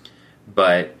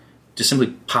 But just simply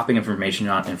popping information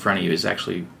on in front of you is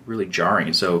actually really jarring.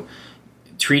 And so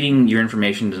treating your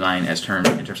information design in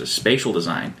terms of spatial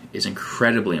design is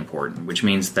incredibly important, which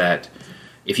means that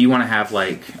if you want to have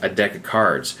like a deck of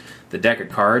cards, the deck of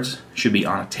cards should be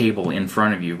on a table in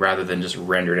front of you rather than just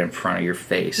rendered in front of your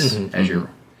face mm-hmm, as you're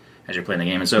playing the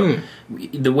game. And so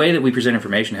the way that we present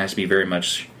information has to be very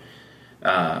much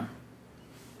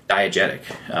diegetic.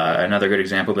 Another good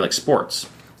example would be like sports.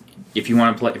 If you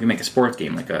make a sports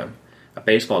game like a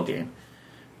baseball game,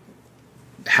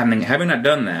 having not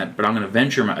done that, but I'm going to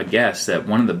venture a guess that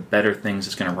one of the better things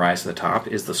that's going to rise to the top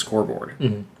is the scoreboard.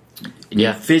 Mm-hmm. And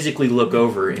you physically look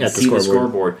over and see the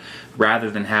scoreboard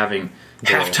rather than having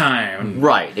halftime.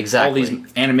 Right, exactly. All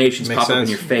these animations pop up in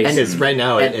your face. And it's, right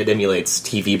now it emulates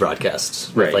TV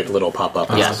broadcasts with like little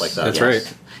pop-up and stuff like that. That's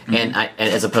right. And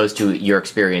as opposed to your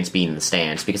experience being in the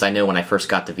stands, because I know when I first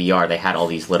got the VR, they had all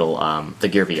these little, the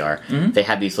Gear VR, mm-hmm. they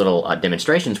had these little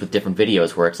demonstrations with different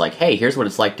videos where it's like, hey, here's what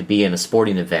it's like to be in a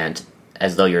sporting event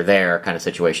as though you're there kind of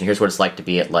situation. Here's what it's like to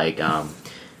be at like,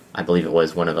 I believe it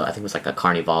was I think it was like a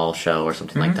Carnival show or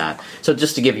something mm-hmm. like that. So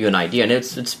just to give you an idea, and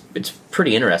it's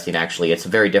pretty interesting actually. It's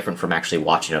very different from actually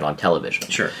watching it on television.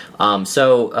 Sure.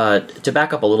 So to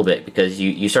back up a little bit, because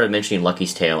you started mentioning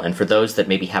Lucky's Tale, and for those that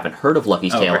maybe haven't heard of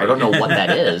Lucky's Tale or don't know what that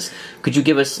is, could you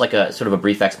give us like a sort of a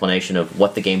brief explanation of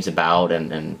what the game's about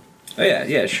and Oh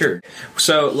yeah, sure.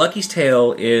 So Lucky's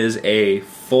Tale is a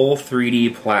full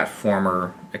 3D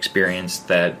platformer experience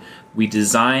that we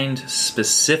designed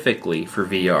specifically for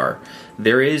VR.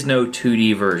 There is no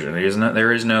 2D version.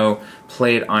 There is no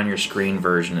play it on your screen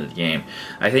version of the game.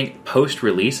 I think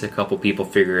post-release, a couple people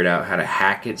figured out how to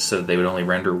hack it so they would only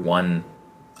render one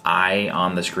eye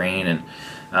on the screen, and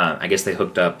I guess they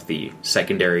hooked up the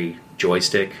secondary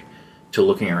joystick to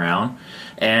looking around,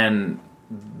 and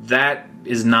that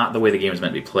is not the way the game is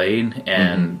meant to be played.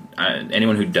 And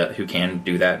anyone who can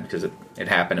do that, because it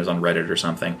happened, it was on Reddit or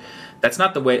something. That's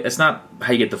not the way. That's not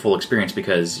how you get the full experience,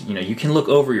 because you can look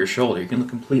over your shoulder. You can look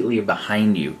completely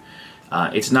behind you.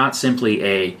 It's not simply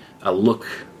a look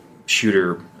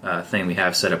shooter thing we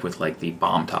have set up with like the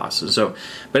bomb toss. So,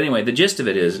 but anyway, the gist of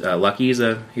it is Lucky he's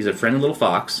a friendly little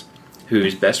fox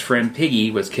whose best friend Piggy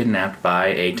was kidnapped by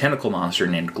a tentacle monster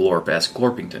named Glorp S.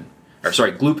 Glorpington. Or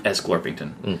sorry, Gloop S.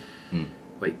 Glorpington.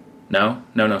 Wait, no,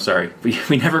 sorry.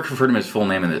 We never referred him as full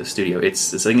name in the studio. I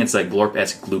think it's like Glorp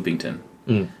S. Gloopington.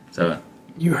 So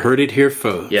you heard it here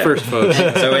first, folks.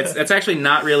 So it's actually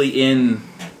not really in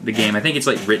the game. I think it's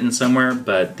like written somewhere,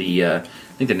 but I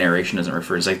think the narration doesn't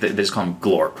refer. It's like they just call him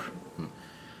Glorp.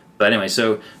 But anyway,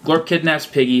 so Glorp kidnaps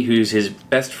Piggy, who's his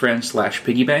best friend /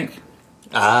 piggy bank.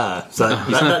 So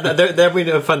there we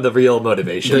find the real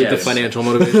motivation. The financial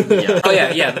motivation. Yeah. Oh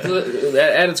yeah.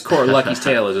 At its core, Lucky's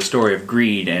Tale is a story of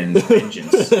greed and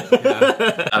vengeance. To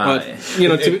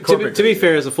be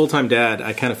fair, as a full-time dad,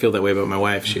 I kind of feel that way about my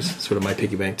wife. She's sort of my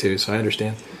piggy bank too, so I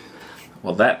understand.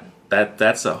 Well,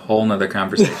 that's a whole nother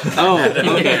conversation.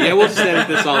 Okay. Yeah, we'll just edit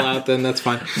this all out then. That's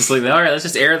fine. It's like, all right, let's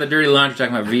just air the dirty laundry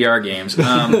talking about VR games.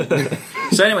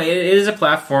 So anyway, it is a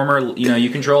platformer. You know, you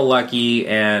control Lucky,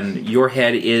 and your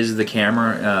head is the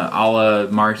camera, a la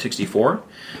Mario 64,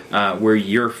 where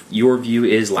your view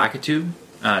is Lakitu,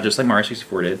 just like Mario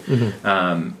 64 did.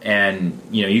 And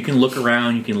you know, you can look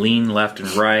around, you can lean left and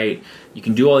right, you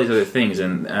can do all these other things,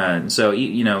 and so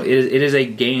you know, it is a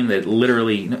game that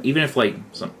literally, even if like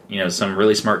some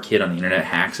really smart kid on the internet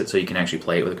hacks it so you can actually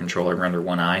play it with a controller under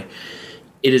one eye,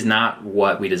 it is not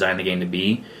what we designed the game to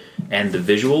be, and the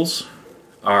visuals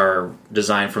are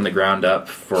designed from the ground up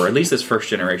for at least this first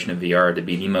generation of VR to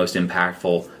be the most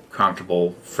impactful,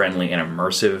 comfortable, friendly, and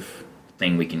immersive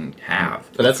thing we can have.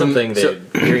 But that's something that,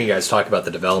 hearing you guys talk about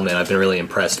the development, I've been really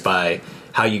impressed by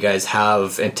how you guys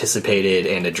have anticipated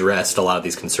and addressed a lot of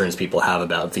these concerns people have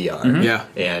about VR. Yeah.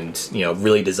 And, you know,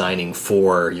 really designing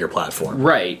for your platform.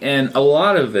 Right, and a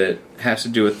lot of it has to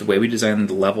do with the way we design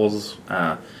the levels,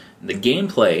 the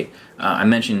gameplay. I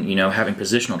mentioned, you know, having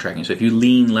positional tracking. So if you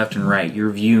lean left and right, your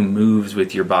view moves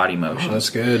with your body motion. Oh, that's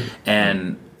good.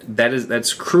 And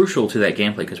that's crucial to that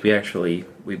gameplay, because we actually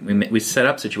we set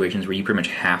up situations where you pretty much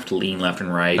have to lean left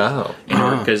and right.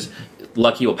 Because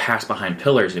Lucky will pass behind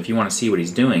pillars, and if you want to see what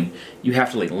he's doing, you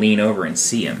have to like lean over and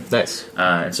see him. Nice.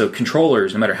 And so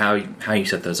controllers, no matter how you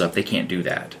set those up, they can't do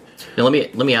that. Now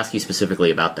let me ask you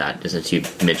specifically about that, since you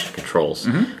mentioned controls.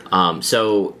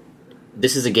 So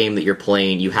this is a game that you're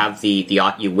playing. You have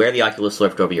you wear the Oculus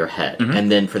Rift over your head, and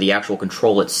then for the actual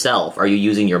control itself, are you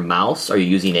using your mouse? Are you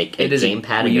using a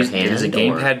gamepad in your hand? It is a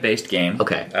gamepad-based game.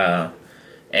 Okay.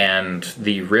 And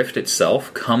the Rift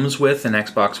itself comes with an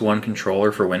Xbox One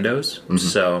controller for Windows.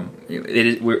 So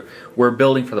we're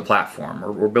building for the platform.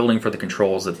 We're building for the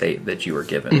controls that you were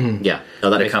given. Yeah, no,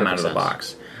 that they come out of the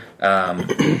box.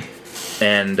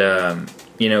 And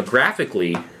you know,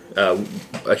 graphically,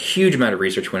 a huge amount of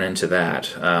research went into that,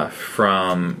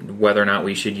 from whether or not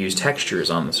we should use textures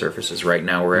on the surfaces. Right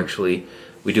now, we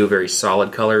do a very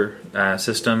solid color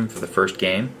system for the first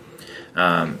game,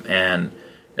 and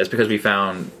that's because we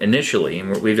found initially,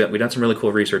 and we've done some really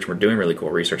cool research. We're doing really cool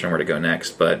research on where to go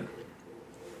next, but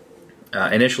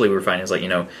initially we were finding is like, you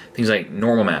know, things like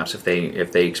normal maps. If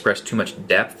they express too much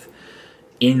depth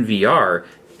in VR,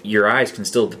 your eyes can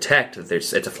still detect that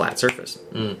it's a flat surface.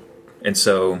 And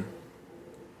so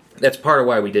that's part of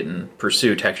why we didn't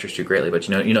pursue textures too greatly. But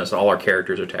you know, so all our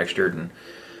characters are textured, and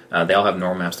they all have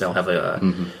normal maps. They all have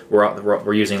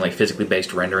we're using like physically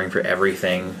based rendering for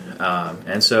everything.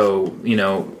 And so, you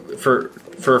know, for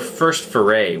first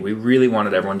foray, we really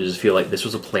wanted everyone to just feel like this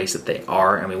was a place that they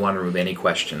are, and we wanted to remove any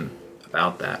question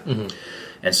about that.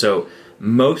 And so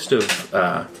most of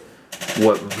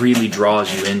what really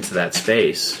draws you into that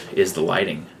space is the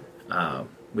lighting.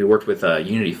 We worked with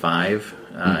Unity 5,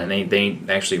 and they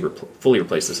actually fully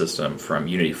replaced the system from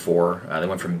Unity 4. They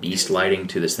went from beast lighting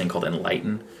to this thing called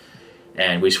Enlighten,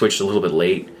 and we switched a little bit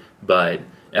late. But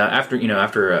after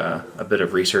a bit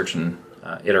of research and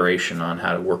iteration on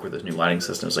how to work with this new lighting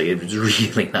system, it was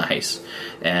really nice.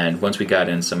 And once we got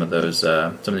in some of those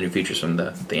some of the new features from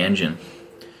the engine,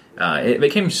 it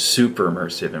became super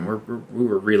immersive, and we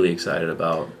were really excited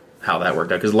about how that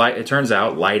worked out. Because it turns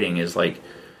out lighting is like,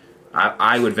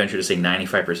 I would venture to say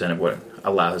 95% of what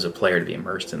allows a player to be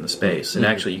immersed in the space. And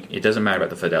actually, it doesn't matter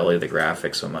about the fidelity of the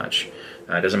graphics so much.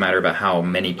 It doesn't matter about how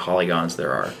many polygons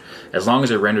there are. As long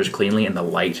as it renders cleanly and the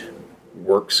light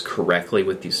works correctly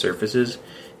with these surfaces,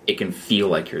 it can feel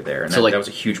like you're there. And that was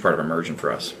a huge part of immersion for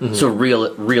us. So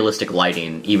realistic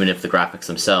lighting, even if the graphics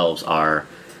themselves are...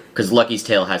 Because Lucky's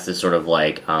Tale has this sort of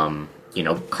like... you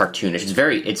know, cartoonish.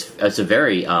 It's a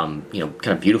very you know,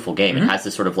 kind of beautiful game. It has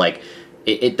this sort of like...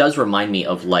 It does remind me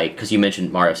of, like, because you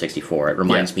mentioned Mario 64. It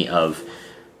reminds me of,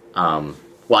 well,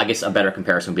 I guess a better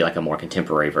comparison would be like a more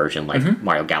contemporary version, like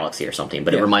Mario Galaxy or something.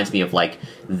 But it reminds me of like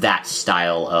that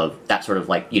style of that sort of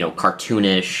like, you know,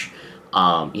 cartoonish,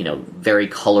 you know, very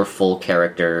colorful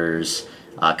characters,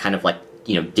 kind of like,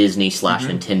 you know, Disney /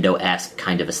 Nintendo-esque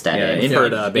kind of aesthetic. Yeah,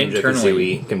 I've heard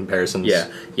Banjo-Kazooie comparisons.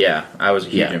 Yeah, I was a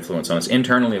huge influence on this.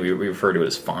 Internally, we refer to it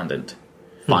as fondant.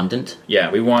 Fondant? Yeah,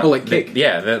 we want... Oh, like cake.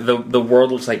 The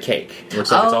world looks like cake. It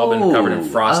looks like it's all been covered in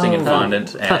frosting and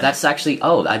fondant. And that's actually...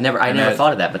 I never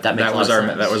thought of that, but that makes a lot of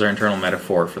sense. That was our internal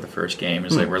metaphor for the first game.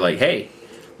 Is like, we're like, hey,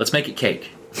 let's make it cake.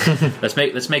 let's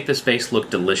make this space look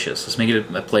delicious. Let's make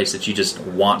it a place that you just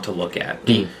want to look at.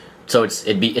 So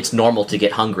it's normal to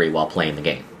get hungry while playing the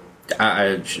game.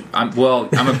 I'm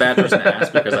a bad person to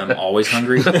ask because I'm always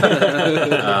hungry.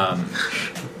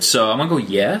 So I'm gonna go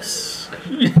yes.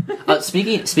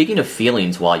 Speaking of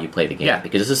feelings while you play the game,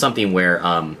 because this is something where,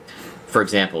 for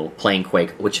example, playing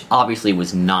Quake, which obviously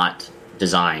was not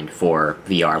designed for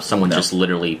VR, someone just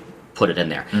literally put it in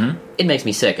there. It makes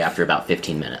me sick after about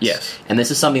 15 minutes. Yes. And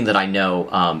this is something that I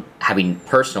know, having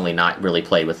personally not really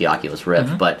played with the Oculus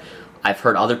Rift, but I've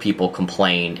heard other people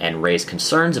complain and raise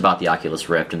concerns about the Oculus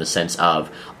Rift in the sense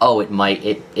of,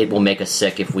 it will make us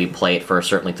sick if we play it for a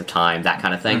certain length of time, that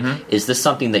kind of thing. Is this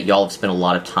something that y'all have spent a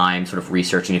lot of time sort of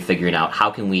researching and figuring out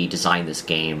how can we design this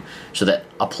game so that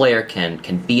a player can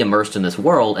be immersed in this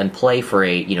world and play for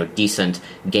a decent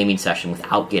gaming session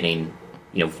without getting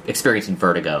experiencing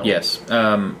vertigo? Yes.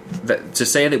 To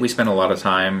say that we spent a lot of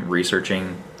time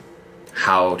researching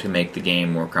how to make the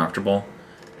game more comfortable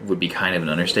would be kind of an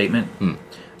understatement.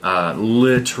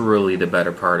 Literally the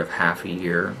better part of half a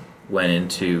year went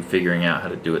into figuring out how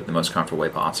to do it the most comfortable way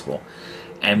possible.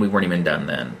 And we weren't even done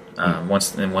then.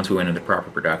 Once we went into proper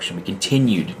production, we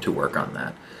continued to work on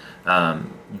that.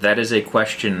 That is a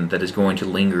question that is going to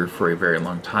linger for a very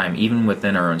long time, even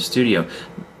within our own studio,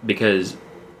 because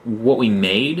what we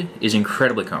made is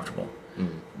incredibly comfortable.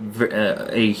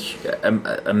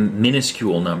 A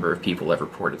minuscule number of people have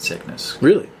reported sickness.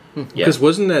 Really? Yeah. Because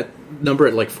wasn't that number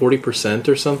at like 40%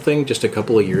 or something just a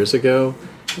couple of years ago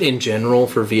in general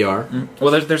for VR?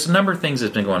 Well, there's a number of things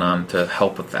that's been going on to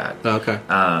help with that. Okay.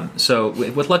 So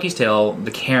with Lucky's Tale,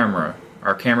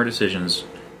 our camera decisions,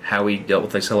 how we dealt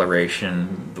with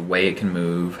acceleration, the way it can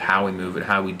move, how we move it,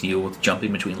 how we deal with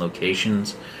jumping between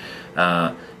locations,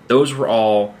 those were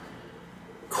all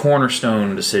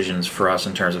cornerstone decisions for us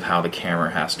in terms of how the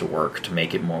camera has to work to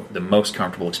make it the most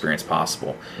comfortable experience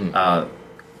possible.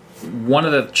 One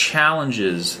of the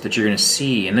challenges that you're going to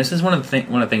see, and this is one of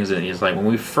the things that is like when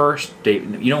we first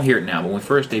you don't hear it now, but when we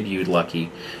first debuted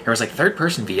Lucky, it was like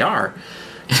third-person VR.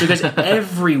 So because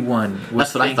everyone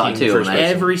was That's what I thought too.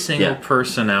 Every single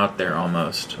person out there,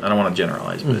 almost. I don't want to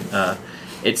generalize, but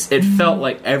it felt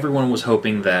like everyone was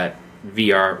hoping that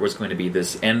VR was going to be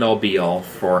this end-all be-all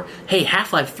for, hey,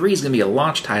 Half-Life 3 is going to be a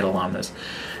launch title on this.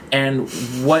 And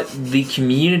what the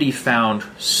community found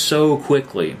so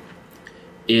quickly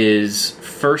is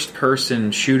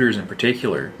first-person shooters in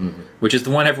particular, which is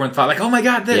the one everyone thought, like, oh my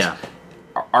god, this,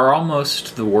 are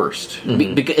almost the worst.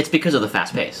 It's because of the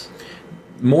fast pace.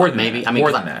 More than maybe. That. I mean,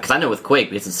 more than that. Because I know with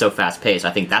Quake, because it's so fast paced, I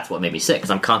think that's what made me sick.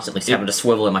 Because I'm constantly having to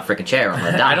swivel in my freaking chair. I'm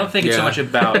gonna die. I don't think it's so much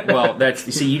about. Well,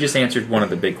 you just answered one of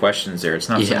the big questions there. It's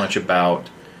not so much about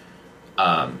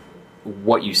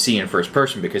what you see in first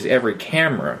person, because every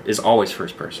camera is always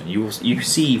first person. You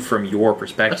see from your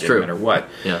perspective, no matter what.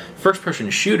 Yeah. First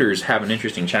person shooters have an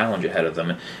interesting challenge ahead of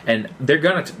them, and they're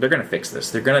gonna fix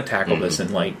this. They're gonna tackle this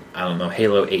in, like, I don't know,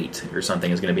 Halo 8 or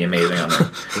something is going to be amazing on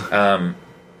them.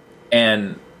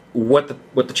 And what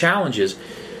the challenge is,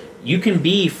 you can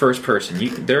be first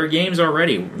person. There are games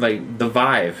already, like the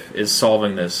Vive is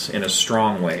solving this in a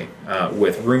strong way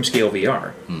with room scale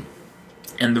VR.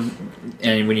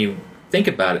 And when you think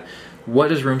about it, what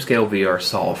does room scale VR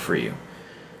solve for you?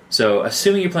 So,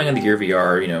 assuming you're playing on the Gear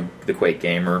VR, the Quake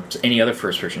game or any other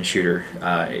first person shooter,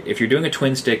 if you're doing a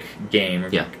twin stick game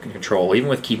control, even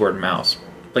with keyboard and mouse,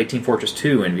 play Team Fortress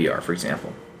 2 in VR, for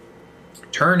example.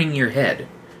 Turning your head.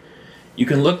 You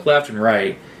can look left and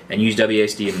right and use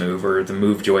WASD and move, or the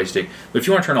move joystick. But if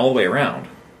you want to turn all the way around,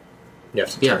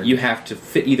 you have to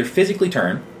either physically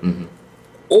turn,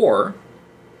 or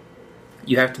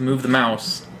you have to move the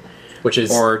mouse,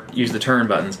 or use the turn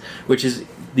buttons, which is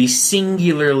the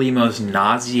singularly most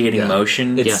nauseating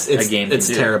motion a game can do. It's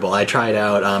terrible. I tried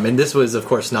out, and this was, of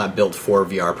course, not built for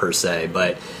VR per se,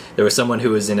 but there was someone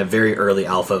who was in a very early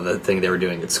alpha of a thing they were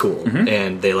doing at school,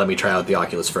 and they let me try out the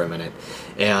Oculus for a minute.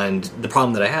 And the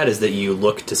problem that I had is that you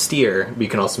look to steer, but you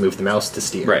can also move the mouse to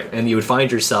steer. Right. And you would find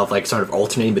yourself like sort of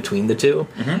alternating between the two.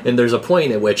 And there's a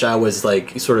point at which I was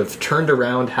like sort of turned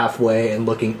around halfway and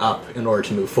looking up in order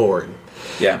to move forward.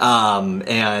 Yeah.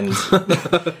 And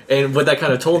what that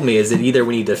kind of told me is that either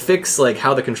we need to fix like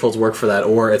how the controls work for that,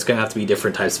 or it's going to have to be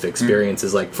different types of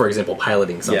experiences. Like, for example,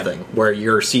 piloting something where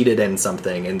you're seated in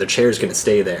something and the chair's going to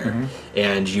stay there,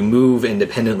 and you move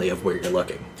independently of where you're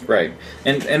looking. Right.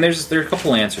 And there are a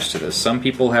couple answers to this. Some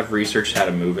people have researched how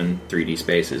to move in 3D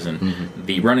spaces, and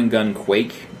the run and gun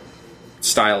Quake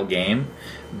style game,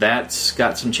 that's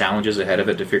got some challenges ahead of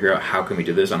it to figure out how can we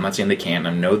do this. I'm not saying they can't.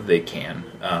 I know that they can.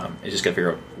 It's just got to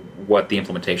figure out what the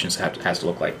implementations has to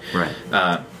look like. Right.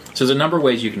 So there's a number of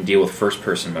ways you can deal with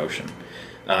first-person motion.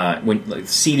 Like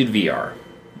seated VR,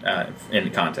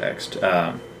 in context.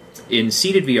 In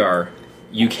seated VR,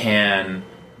 you can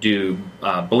do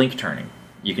blink turning.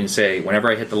 You can say,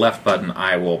 whenever I hit the left button,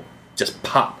 I will just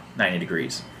pop 90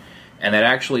 degrees. And that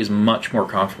actually is much more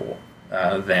comfortable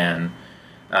than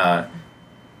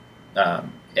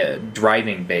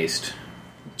driving-based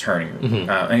turning.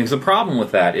 And the problem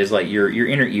with that is like your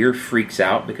inner ear freaks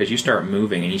out because you start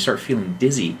moving and you start feeling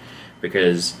dizzy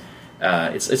because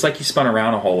it's like you spun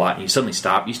around a whole lot and you suddenly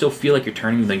stop. You still feel like you're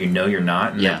turning even though you know you're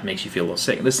not, and that makes you feel a little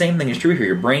sick. The same thing is true here.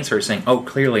 Your brain starts saying, oh,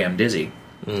 clearly I'm dizzy.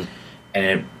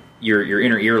 And your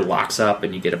inner ear locks up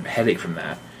and you get a headache from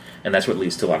that. And that's what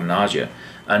leads to a lot of nausea.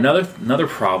 Another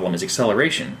problem is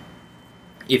acceleration.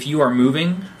 If you are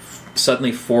moving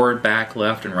suddenly forward, back,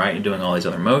 left, and right and doing all these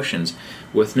other motions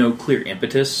with no clear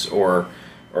impetus or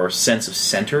sense of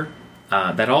center,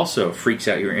 that also freaks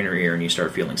out your inner ear and you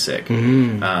start feeling sick.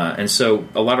 And so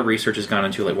a lot of research has gone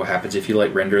into like what happens if you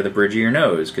like render the bridge of your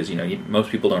nose, because most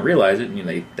people don't realize it,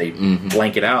 and they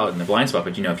blank it out in the blind spot,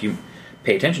 but if you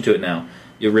pay attention to it now,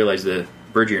 you'll realize the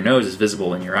bridge of your nose is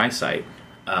visible in your eyesight.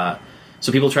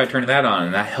 So people try turning that on,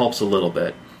 and that helps a little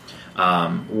bit.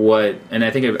 And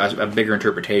I think a bigger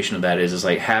interpretation of that is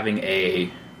like having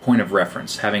a point of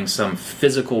reference, having some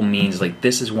physical means, like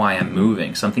this is why I'm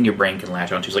moving, something your brain can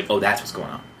latch onto. It's like, oh, that's what's going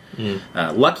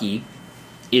on. Lucky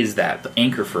is that the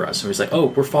anchor for us. So it's like, oh,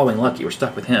 we're following Lucky, we're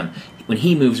stuck with him. When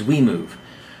he moves, we move.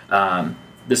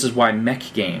 This is why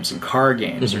mech games and car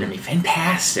games are going to be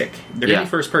fantastic. They're going to be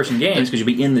first-person games because you'll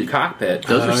be in the cockpit.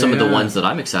 Those are some of the ones that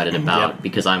I'm excited about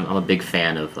because I'm a big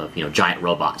fan of giant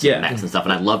robots and mechs and stuff,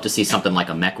 and I'd love to see something like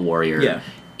a Mech Warrior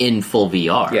in full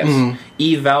VR. Yes.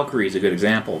 Eve Valkyrie is a good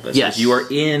example of this. Yes. You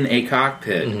are in a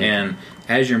cockpit, and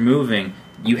as you're moving,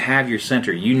 you have your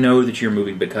center. You know that you're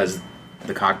moving because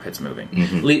the cockpit's moving.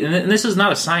 And this is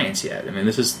not a science yet. I mean,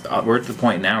 we're at the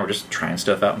point now we're just trying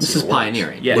stuff out. And this is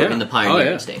pioneering. We're in the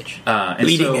pioneering stage.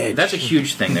 Leading edge. That's a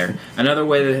huge thing there. Another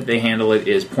way that they handle it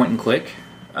is point and click.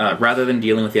 Rather than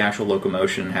dealing with the actual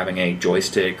locomotion, having a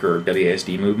joystick or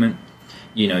WASD movement,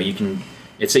 you can.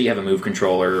 Let's say you have a move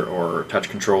controller or touch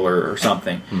controller or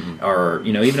something, or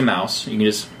even a mouse. You can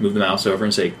just move the mouse over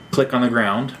and say, click on the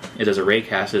ground. It does a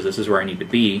raycast. This is where I need to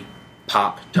be.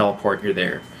 Pop, teleport. You're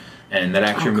there. And that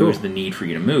actually removes the need for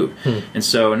you to move. And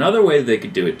so another way that they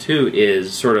could do it too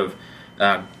is sort of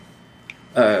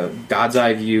God's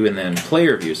eye view and then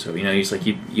player view. So it's like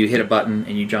you hit a button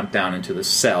and you jump down into the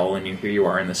cell, and here you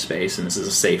are in the space, and this is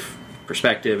a safe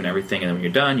perspective and everything. And then when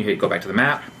you're done, you go back to the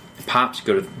map. It pops. You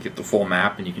go to get the full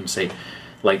map, and you can say,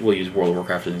 like we'll use World of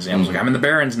Warcraft as an example. Like I'm in the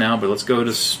Barrens now, but let's go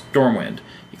to Stormwind.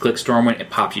 You click Stormwind, it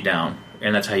pops you down,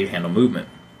 and that's how you handle movement.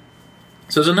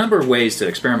 So there's a number of ways to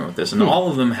experiment with this, and all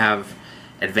of them have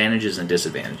advantages and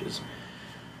disadvantages.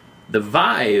 The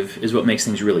Vive is what makes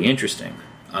things really interesting,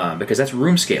 because that's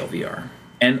room scale VR.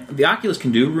 And the Oculus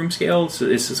can do room scale, so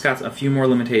it's got a few more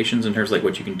limitations in terms of like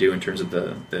what you can do in terms of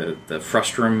the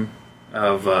frustrum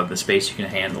of the space you can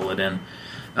handle it in.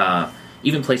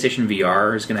 Even PlayStation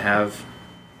VR is going to have...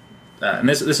 and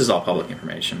this is all public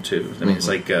information too. I mean, it's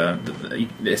like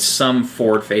it's some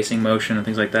forward-facing motion and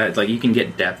things like that. It's like you can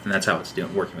get depth, and that's how it's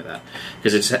working with that.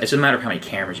 Because it's a matter of how many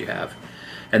cameras you have.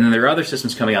 And then there are other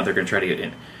systems coming out that are going to try to get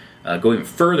in, go even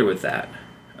further with that.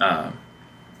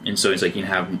 And so it's like you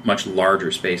can have much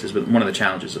larger spaces. But one of the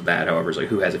challenges of that, however, is like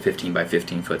who has a 15 by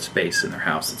 15 foot space in their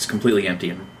house that's completely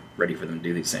empty and ready for them to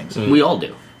do these things. We all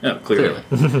do. No, clearly.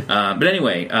 But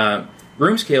anyway.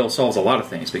 Room scale solves a lot of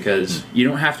things because you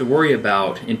don't have to worry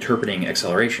about interpreting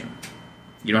acceleration.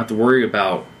 You don't have to worry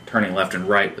about turning left and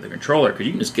right with a controller because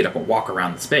you can just get up and walk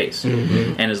around the space.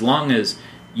 And as long as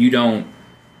you don't...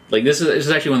 Like, this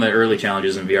is actually one of the early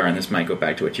challenges in VR, and this might go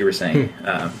back to what you were saying,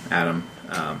 Adam.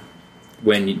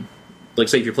 When you... Like,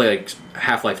 say if you play, like,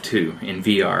 Half-Life 2 in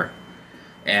VR,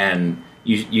 and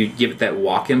you give it that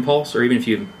walk impulse, or even if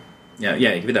you...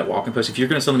 Yeah, give it that walk impulse. If you're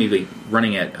going to suddenly be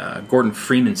running at Gordon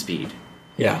Freeman speed...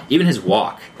 Yeah. Even his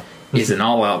walk is an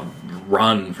all-out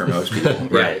run for most people.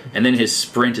 Right. And then his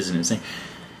sprint is an insane.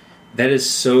 That is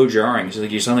so jarring. It's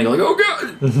like you suddenly go like, oh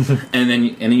god! and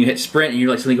then you hit sprint, and you're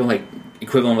like suddenly going like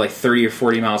equivalent of like 30 or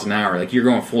 40 miles an hour. Like you're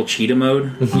going full cheetah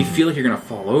mode. You feel like you're going to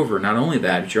fall over. Not only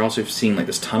that, but you're also seeing like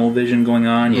this tunnel vision going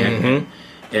on. And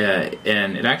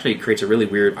it actually creates a really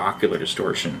weird ocular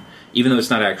distortion. Even though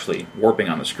it's not actually warping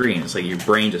on the screen, it's like your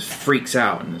brain just freaks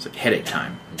out, and it's like headache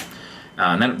time.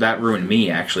 And that ruined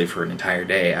me actually for an entire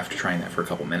day after trying that for a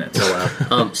couple minutes.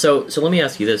 So let me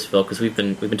ask you this, Phil, because we've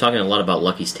been talking a lot about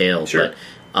Lucky's Tale. Sure.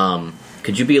 But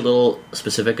could you be a little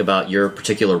specific about your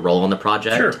particular role on the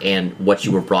project and what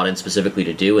you were brought in specifically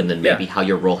to do, and then maybe how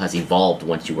your role has evolved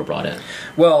once you were brought in?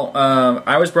 Well,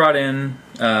 I was brought in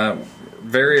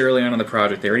very early on in the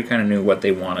project. They already kind of knew what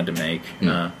they wanted to make,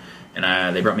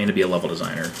 and they brought me in to be a level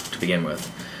designer to begin with.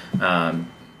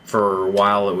 For a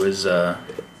while, it was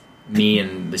me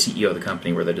and the CEO of the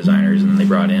company were the designers, and then they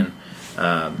brought in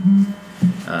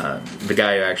the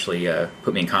guy who actually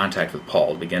put me in contact with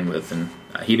Paul to begin with, and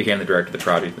he became the director of the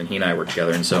project, and he and I worked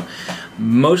together. And so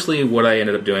mostly what I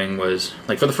ended up doing was,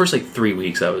 like, for the first 3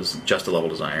 weeks, I was just a level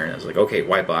designer, and I was like, okay,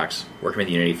 white box, working with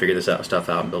Unity, figure this stuff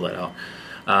out and build that out.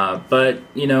 But,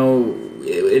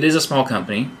 it is a small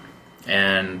company,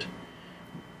 and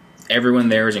everyone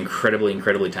there is incredibly,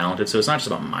 incredibly talented, so it's not just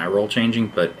about my role changing,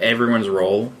 but everyone's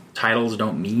role. Titles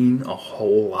don't mean a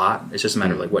whole lot. It's just a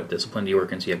matter of what discipline do you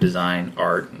work in. So you have design,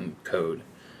 art, and code.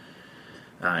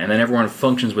 And then everyone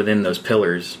functions within those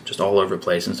pillars just all over the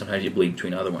place, and sometimes you bleed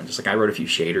between other ones. Just like I wrote a few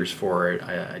shaders for it.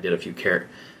 I did a few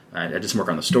I did some work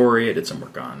on the story. I did some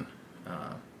work on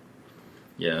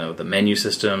the menu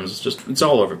systems. It's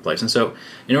all over the place. And so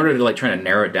in order to try to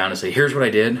narrow it down and say, here's what I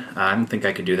did, I don't think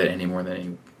I could do that any more than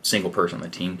any single person on the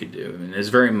team could do. I mean, it's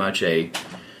very much a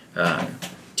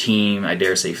team, I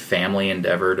dare say family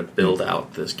endeavor to build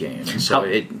out this game. And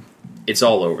so it's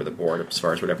all over the board as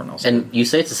far as what everyone else And you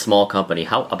say it's a small company.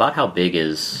 How big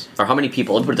is, or how many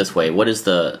people, let's put it this way, what is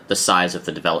the size of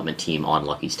the development team on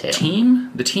Lucky's Tale?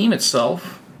 The team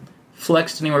itself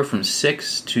flexed anywhere from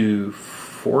 6 to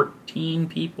 14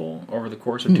 people over the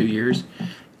course of 2 years.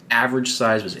 Average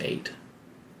size was 8.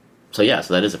 So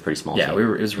that is a pretty small team. Yeah,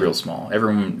 it was real small.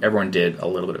 Everyone did a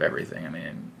little bit of everything. I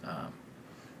mean,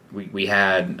 we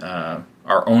had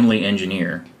our only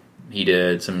engineer. He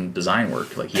did some design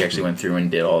work. He actually went through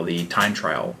and did all the time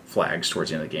trial flags towards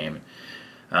the end of the game.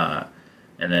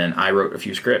 And then I wrote a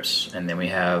few scripts. And then we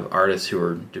have artists who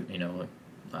are,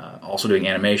 also doing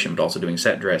animation, but also doing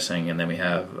set dressing. And then we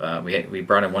have we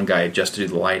brought in one guy just to do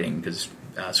the lighting because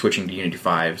switching to Unity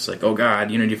 5, it's like, oh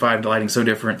god, Unity 5 the lighting's so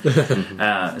different.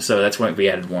 So that's why we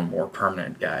added one more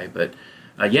permanent guy. But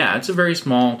it's a very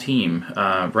small team.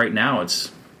 Right now,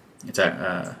 it's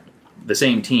the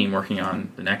same team working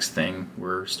on the next thing.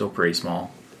 We're still pretty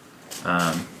small.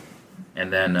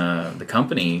 And then the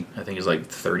company, I think, is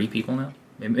 30 people now.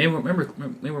 Maybe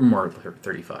we're more like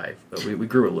 35, but we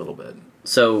grew a little bit.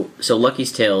 So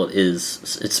Lucky's Tale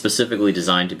it's specifically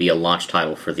designed to be a launch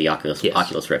title for the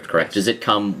Oculus Rift, correct? Does it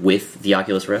come with the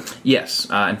Oculus Rift? Yes.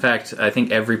 In fact, I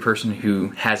think every person who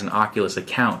has an Oculus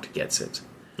account gets it.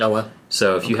 Oh, well.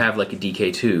 So if you have a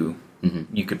DK2,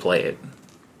 you could play it.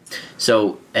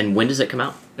 So, and when does it come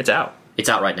out? It's out. It's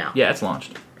out right now? Yeah, it's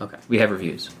launched. Okay. We have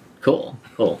reviews. Cool.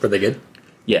 Were they good?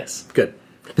 Yes. Good.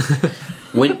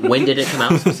 When did it come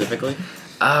out specifically?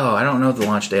 Oh, I don't know the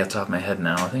launch day off the top of my head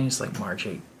now. I think it's March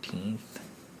 18th.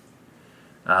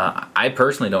 I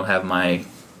personally don't have my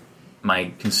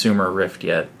consumer Rift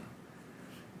yet.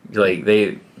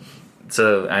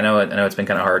 So I know it's been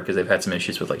kind of hard because they've had some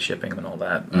issues with shipping and all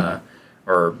that.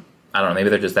 Or I don't know, maybe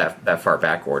they're just that far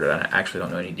backward. I actually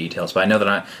don't know any details, but I know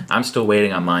that I'm still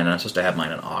waiting on mine, and I'm supposed to have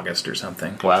mine in August or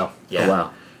something. Wow. Yeah. Oh,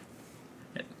 wow.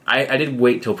 I did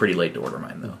wait till pretty late to order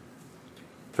mine, though.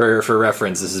 For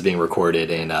reference, this is being recorded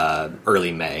in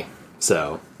early May,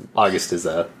 so August is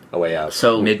a way out.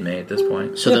 So mid-May at this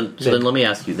point. So then let me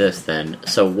ask you this then.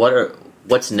 So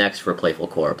what's next for Playful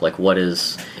Corp? What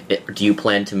is it, do you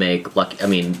plan to make? I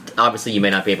mean, obviously you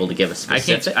may not be able to give us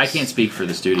specifics. I can't speak for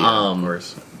the studio, of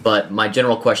course. But my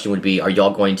general question would be: are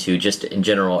y'all going to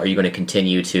are you going to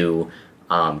continue to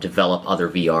develop other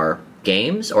VR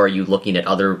games, or are you looking at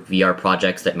other VR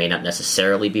projects that may not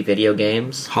necessarily be video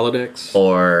games? Holodecks?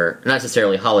 Or not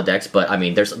necessarily holodecks, but I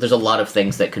mean, there's a lot of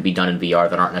things that could be done in VR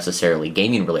that aren't necessarily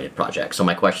gaming-related projects. So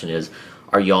my question is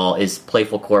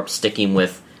Playful Corp sticking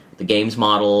with the games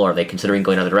model, or are they considering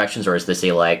going other directions, or is this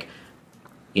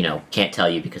can't tell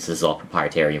you because this is all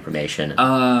proprietary information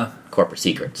and corporate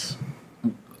secrets?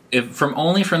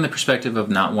 Only from the perspective of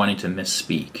not wanting to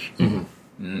misspeak. Mm-hmm.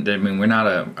 I mean,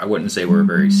 I wouldn't say we're a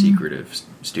very secretive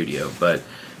studio, but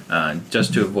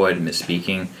just to avoid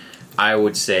misspeaking, I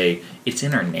would say it's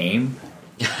in our name.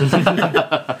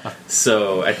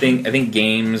 So I think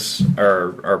games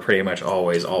are pretty much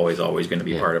always going to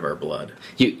be part of our blood.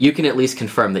 You can at least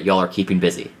confirm that y'all are keeping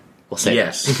busy. We'll say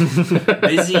yes.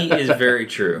 Busy is very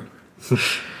true.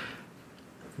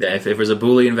 If it was a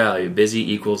Boolean value,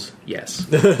 busy equals yes.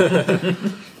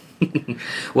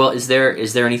 Well, is there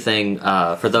anything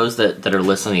for those that are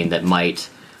listening that might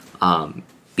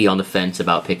be on the fence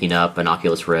about picking up an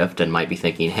Oculus Rift and might be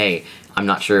thinking, hey, I'm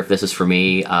not sure if this is for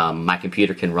me. My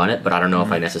computer can run it, but I don't know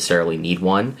if I necessarily need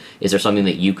one. Is there something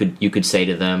that you could say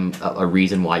to them, a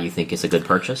reason why you think it's a good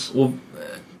purchase? Well,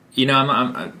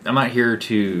 I'm not here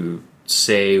to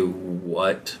say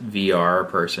what VR a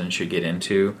person should get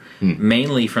into,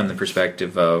 mainly from the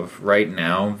perspective of right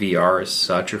now VR is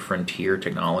such a frontier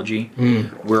technology.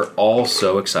 We're all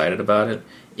so excited about it.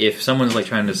 if someone's like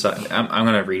trying to decide, I'm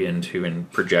going to read into and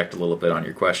project a little bit on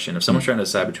your question. If someone's trying to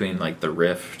decide between like the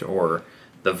Rift or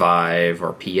the Vive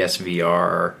or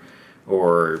PSVR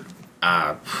or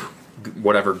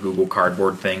whatever Google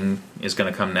Cardboard thing is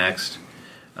going to come next,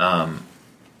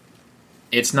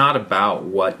 it's not about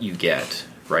what you get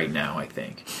right now. I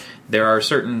think there are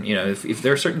certain, if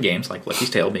there are certain games like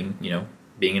Lucky's Tale being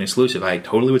an exclusive, I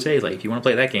totally would say like if you want to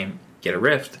play that game, get a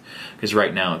Rift, because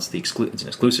right now it's it's an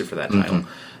exclusive for that title.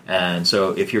 And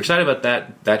so if you're excited about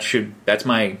that, that's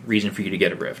my reason for you to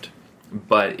get a Rift.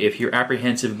 But if you're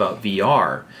apprehensive about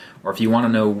VR, or if you want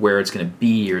to know where it's going to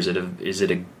be, or is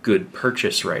it a good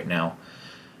purchase right now,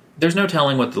 there's no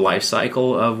telling what the life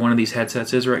cycle of one of these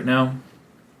headsets is right now.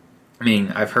 I mean,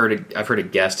 I've heard a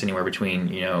guessed anywhere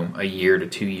between a year to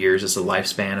 2 years is the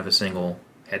lifespan of a single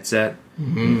headset.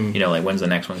 Like when's the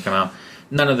next one come out?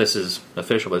 None of this is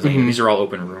official, but these are all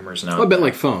open rumors now. Well, I bet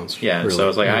like phones. Yeah, really. So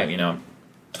it's like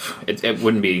it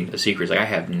wouldn't be a secret. It's like I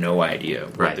have no idea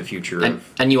what the future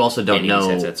and you also don't know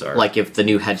headsets are. Like if the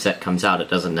new headset comes out, it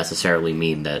doesn't necessarily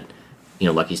mean that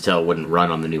Lucky's Tale wouldn't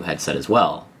run on the new headset as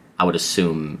well. I would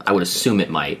assume it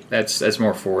might. That's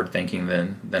more forward thinking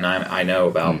than I know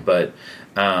about. But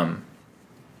I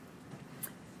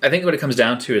think what it comes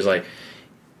down to is like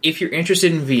if you're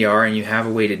interested in VR and you have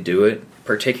a way to do it,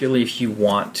 particularly if you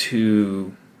want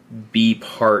to be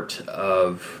part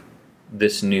of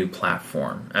this new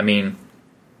platform. I mean,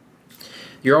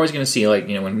 you're always going to see, like,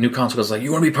 when new console goes, like,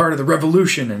 you want to be part of the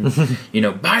revolution and,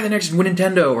 buy the next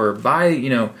Nintendo or buy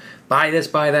this,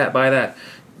 buy that, buy that.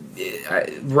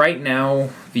 Right now,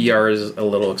 VR is a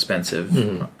little expensive.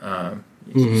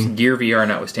 Gear VR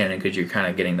notwithstanding, because you're kind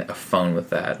of getting a phone with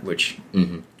that, which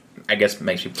I guess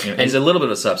makes you... it's a little bit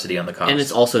of a subsidy on the cost. And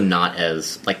it's also not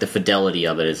as... Like, the fidelity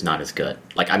of it is not as good.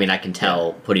 Like, I mean, I can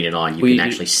tell putting it on, you can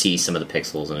actually see some of the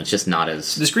pixels, and it's just not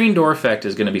as... The screen door effect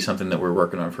is going to be something that we're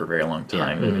working on for a very long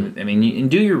time. Yeah. I mean, you can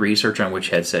do your research on which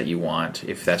headset you want,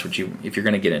 if that's what if you're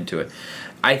going to get into it.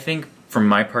 I think, for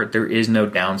my part, there is no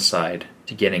downside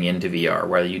to getting into VR.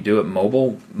 Whether you do it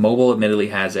mobile admittedly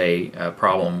has a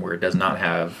problem where it does not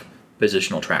have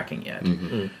positional tracking yet.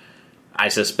 I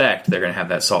suspect they're going to have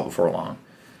that solved before long.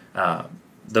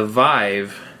 The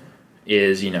Vive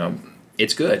is,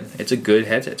 it's good. It's a good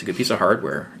headset. It's a good piece of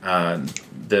hardware.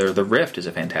 The Rift is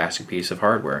a fantastic piece of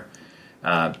hardware.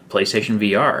 PlayStation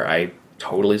VR, I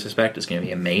totally suspect is going to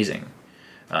be amazing.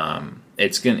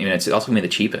 It's also going to be the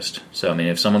cheapest. So I mean,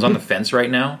 if someone's on the fence right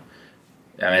now,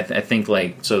 I think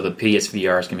so the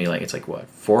PSVR is going to be it's what,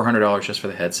 $400 just for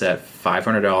the headset,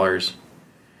 $500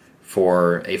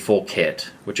 for a full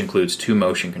kit, which includes 2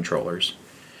 motion controllers,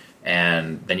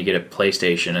 and then you get a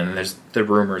PlayStation. And there's the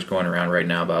rumors going around right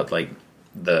now about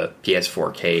the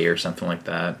PS4K or something like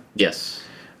that. Yes.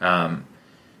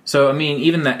 So I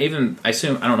mean, I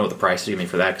assume, I don't know what the price is going to be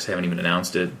for that because they haven't even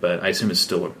announced it, but I assume it's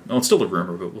still a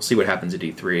rumor. But we'll see what happens at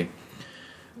E3.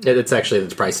 It's actually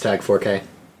the price tag 4K.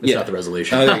 It's not the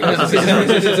resolution. It's like,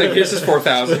 this is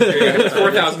 $4,000. It's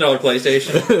 $4,000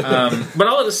 PlayStation. But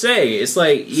all to say, it's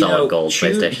like, solid gold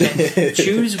PlayStation.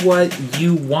 Choose what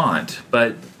you want.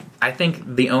 But I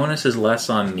think the onus is less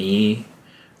on me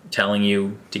telling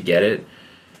you to get it,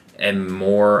 and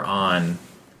more on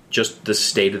just the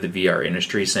state of the VR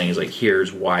industry, saying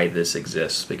here's why this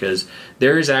exists. Because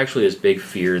there is actually this big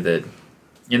fear that.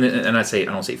 And I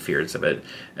don't say fear, it's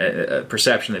a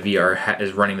perception that VR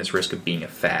is running this risk of being a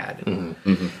fad.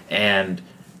 And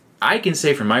I can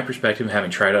say from my perspective,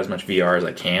 having tried out as much VR as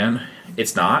I can,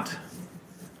 it's not.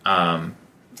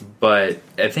 But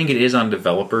I think it is on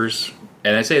developers,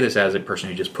 and I say this as a person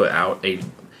who just put out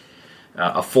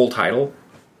a full title.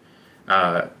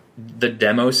 The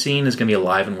demo scene is going to be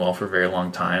alive and well for a very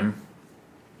long time.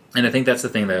 And I think that's the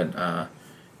thing that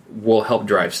will help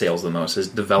drive sales the most, is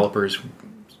developers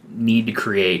need to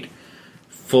create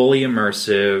fully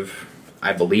immersive,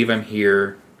 I believe I'm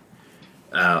here,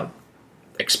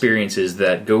 experiences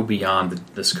that go beyond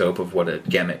the scope of what a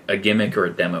gimmick or a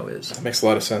demo is. That makes a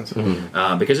lot of sense.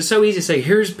 Because it's so easy to say,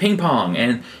 here's ping pong,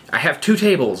 and I have 2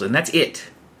 tables, and that's it.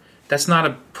 That's not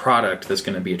a product that's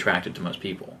going to be attractive to most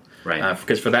people. Right.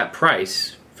 Because for the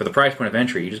price point of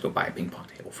entry, you just go buy a ping pong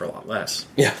table for a lot less.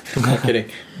 Yeah, I'm not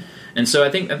kidding. And so I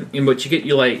think, but you get,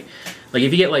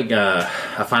 if you get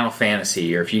a Final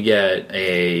Fantasy, or if you get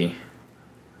if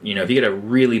you get a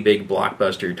really big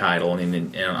blockbuster title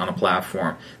on a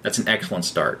platform, that's an excellent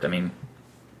start. I mean,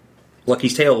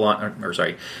 Lucky's Tale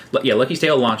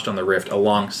launched on the Rift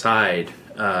alongside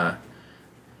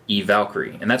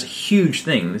Valkyrie, and that's a huge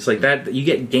thing. It's like that you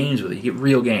get games with it, you get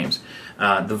real games.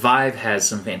 The Vive has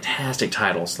some fantastic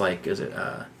titles,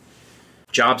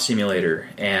 Job Simulator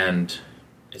and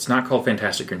It's not called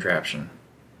Fantastic Contraption.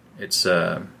 It's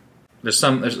there's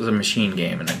a machine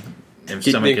game and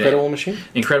The Incredible Machine?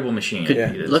 Incredible Machine.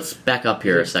 Let's back up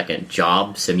here a second.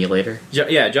 Job Simulator.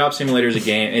 Job Simulator is a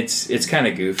game. It's kind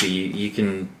of goofy. You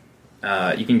can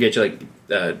get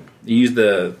you use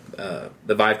the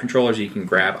Vive controllers. You can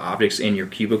grab objects in your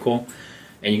cubicle,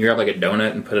 and you can grab like a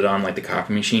donut and put it on like the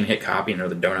copy machine. Hit copy, and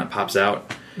the donut pops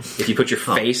out. If you put your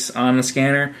face on the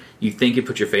scanner, you think you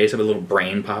put your face up, a little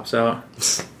brain pops out.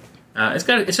 It's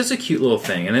just a cute little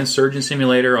thing. And then Surgeon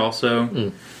Simulator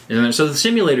also. So the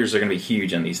simulators are going to be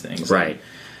huge on these things, right?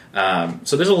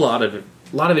 So there's a lot of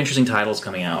interesting titles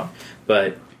coming out,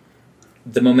 but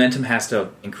the momentum has to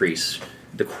increase.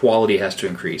 The quality has to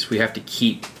increase. We have to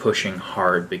keep pushing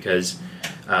hard because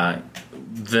in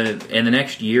the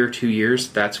next year, 2 years,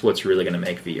 that's what's really going to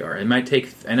make VR. It might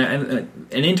take and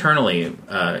internally, in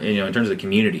terms of the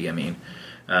community. I mean,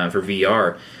 for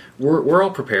VR, we're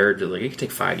all prepared to it could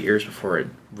take 5 years before it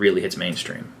really hits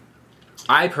mainstream.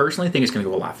 I personally think it's going to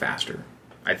go a lot faster.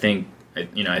 I think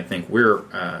we're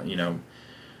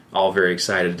all very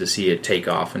excited to see it take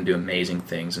off and do amazing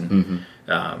things. And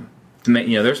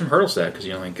there's some hurdles to that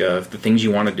because the things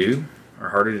you want to do are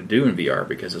harder to do in VR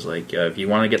because it's if you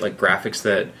want to get graphics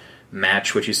that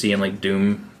match what you see in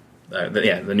Doom,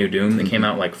 the new Doom that came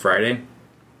out Friday,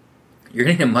 you're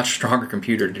going to need a much stronger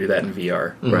computer to do that in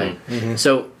VR. Right.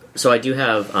 So I do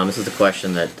have this is a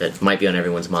question that might be on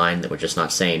everyone's mind that we're just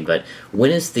not saying. But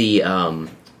when is the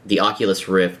Oculus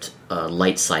Rift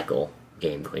light cycle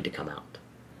game going to come out?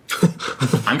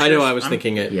 I was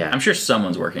thinking it. Yeah, I'm sure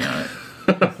someone's working on it.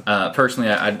 Personally,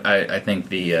 I think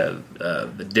the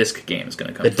disc game is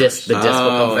going to come. The disc will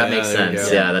come. That makes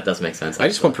sense. Yeah, that does make sense. I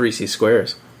just want Parisi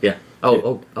Squares. Yeah.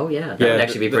 Oh, yeah. That would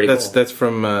actually be pretty cool. That's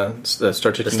from the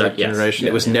Star Trek Next Generation.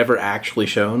 It was never actually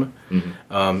shown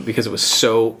because it was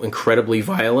so incredibly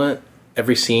violent.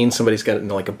 Every scene, somebody's got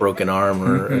a broken arm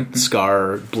or a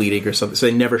scar or bleeding or something. So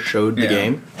they never showed the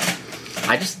game.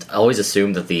 I just always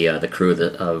assumed that the crew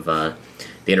of the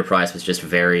Enterprise was just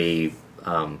very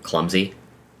clumsy.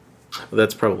 Well,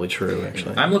 that's probably true,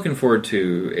 actually. I'm looking forward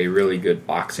to a really good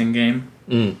boxing game.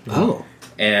 Oh.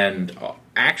 And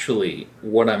actually,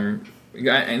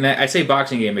 I say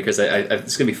boxing game because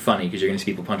it's going to be funny because you're going to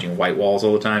see people punching white walls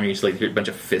all the time. You just hear a bunch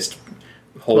of fist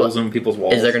holes in people's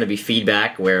walls. Is there going to be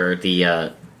feedback where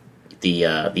the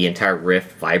entire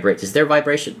Rift vibrates? Is there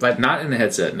vibration? Not in the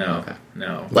headset, no. Okay.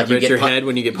 No. You get your head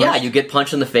when you get punched? Yeah, you get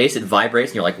punched in the face, it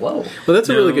vibrates, and you're like, whoa. Well, that's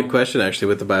a really good question, actually,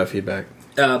 with the biofeedback.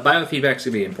 Biofeedback's going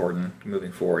to be important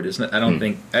moving forward, isn't it? I don't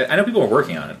think... I know people are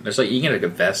working on it. There's you can get a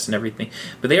vest and everything,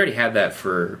 but they already had that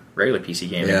for regular PC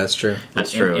gaming. Yeah, that's true.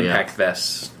 That's true, Impact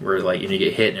vests, where you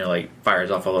get hit and it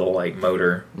fires off a little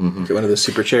motor. Get one of those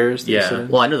super chairs. Yeah.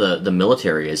 Well, I know the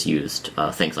military has used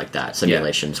things like that,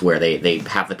 simulations, where they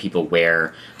have the people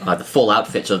wear the full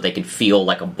outfit so that they can feel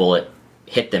like a bullet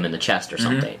hit them in the chest or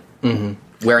something.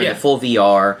 Wearing the full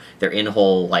VR, they're in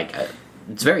whole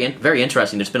it's very very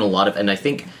interesting. There's been a lot of, and I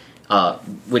think,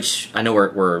 which I know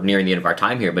we're nearing the end of our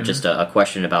time here, but just a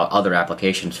question about other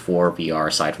applications for VR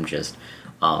aside from just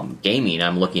gaming.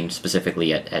 I'm looking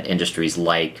specifically at industries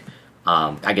like,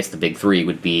 I guess the big three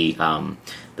would be the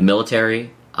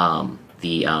military, I'm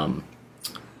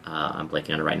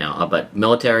blanking on it right now, but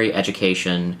military,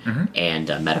 education, and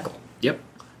medical. Yep.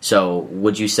 So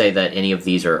would you say that any of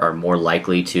these are more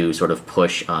likely to sort of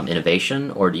push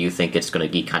innovation, or do you think it's going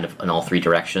to be kind of in all three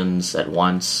directions at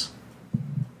once?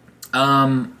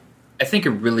 I think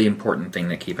a really important thing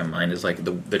to keep in mind is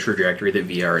the trajectory that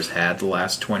VR has had the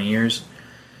last 20 years.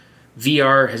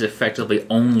 VR has effectively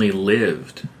only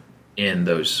lived in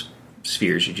those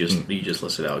spheres you just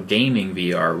listed out. Gaming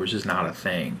VR was just not a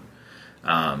thing.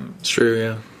 It's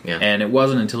true, yeah. And it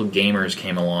wasn't until gamers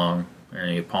came along.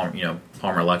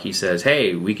 Palmer Luckey says,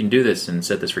 "Hey, we can do this and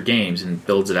set this for games," and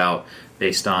builds it out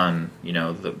based on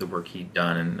the work he'd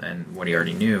done and what he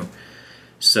already knew.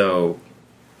 So,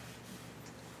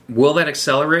 will that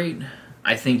accelerate?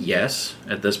 I think yes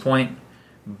at this point,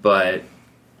 but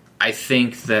I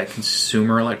think that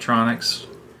consumer electronics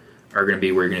are going to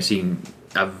be where you're going to see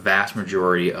a vast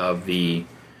majority of the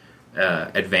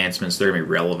advancements that are going to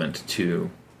be relevant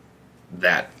to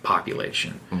that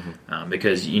population.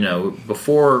 Because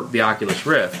before the Oculus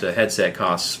Rift, a headset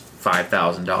costs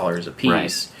 $5,000 a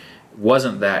piece,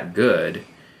 wasn't that good,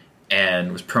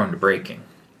 and was prone to breaking.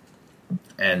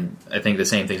 And I think the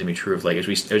same thing's gonna be true of as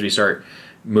we start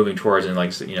moving towards and we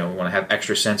want to have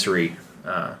extra sensory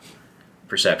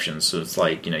perceptions. So it's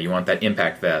you want that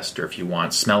impact vest, or if you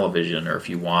want smell-o-vision, or if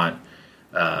you want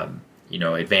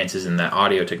advances in that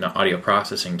audio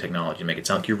processing technology to make it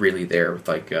sound like you're really there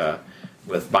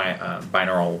with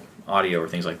binaural audio or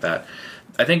things like that.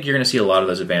 I think you're going to see a lot of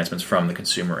those advancements from the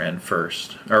consumer end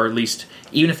first, or at least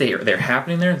even if they're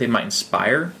happening there, they might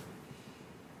inspire.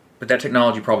 But that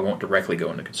technology probably won't directly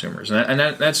go into consumers, and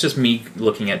that's just me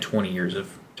looking at 20 years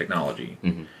of technology.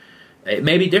 Mm-hmm. It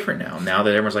may be different now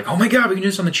that everyone's like, oh my god, we can do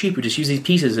this on the cheap. We just use these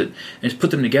pieces and just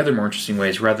put them together in more interesting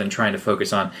ways rather than trying to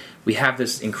focus on, we have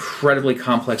this incredibly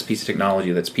complex piece of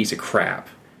technology that's a piece of crap,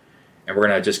 and we're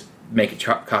going to just make it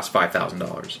cost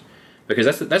 $5,000.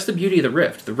 Because that's the beauty of the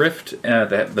Rift. The Rift,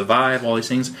 the Vive, all these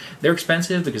things, they're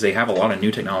expensive because they have a lot of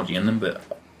new technology in them, but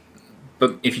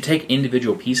if you take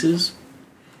individual pieces,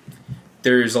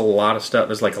 there's a lot of stuff,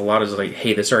 there's like a lot of like,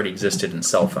 hey, this already existed in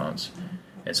cell phones.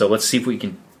 And so let's see if we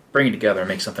can bring it together and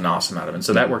make something awesome out of it. And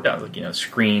so that worked out, like,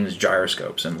 screens,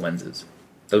 gyroscopes, and lenses.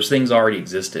 Those things already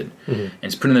existed. Mm-hmm. And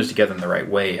just putting those together in the right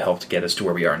way helped get us to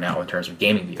where we are now in terms of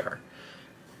gaming VR.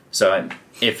 So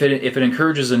if it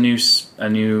encourages a new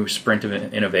sprint of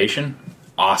innovation,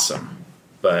 awesome.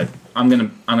 But I'm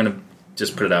gonna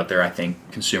just put it out there. I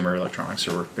think consumer electronics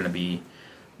are going to be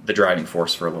the driving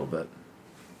force for a little bit.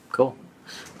 Cool.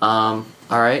 All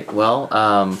right.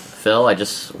 Well, Phil, I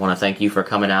just want to thank you for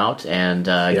coming out and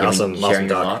sharing your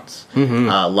thoughts. Mm-hmm.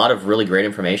 A lot of really great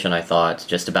information, I thought,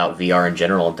 just about VR in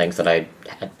general and things that I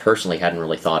personally hadn't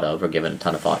really thought of or given a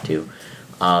ton of thought to.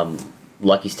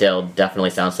 Lucky's Tale definitely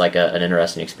sounds like an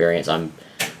interesting experience.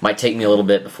 Might take me a little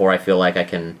bit before I feel like I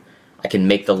can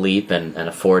make the leap and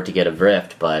afford to get a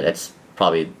Rift, but it's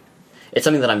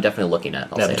something that I'm definitely looking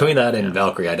at. Between that and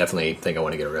Valkyrie, I definitely think I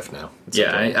want to get a Rift now.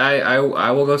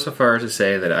 I will go so far as to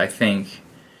say that I think,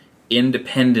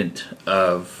 independent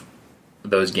of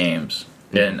those games,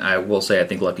 and I will say I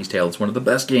think Lucky's Tale is one of the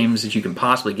best games that you can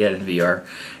possibly get in VR,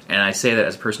 and I say that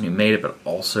as a person who made it, but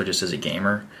also just as a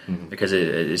gamer, because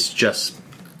it's just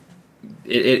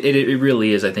it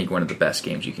really is, I think, one of the best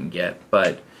games you can get.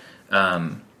 But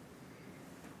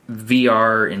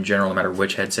VR in general, no matter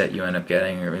which headset you end up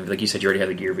getting, or like you said, you already have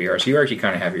the Gear VR, so you actually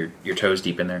kind of have your toes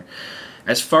deep in there.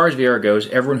 As far as VR goes,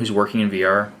 everyone who's working in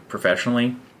VR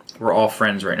professionally, we're all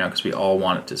friends right now because we all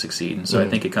want it to succeed. And so I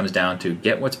think it comes down to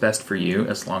get what's best for you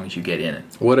as long as you get in it.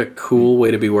 What a cool way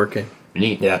to be working.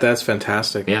 Neat. Yeah. That's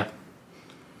fantastic. Yeah.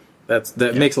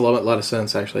 That makes a lot of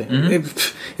sense, actually.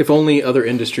 Mm-hmm. If only other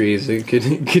industries could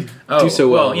do so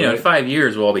well. Well, in 5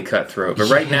 years we'll all be cutthroat. But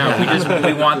right now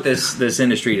we want this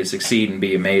industry to succeed and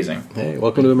be amazing. Hey,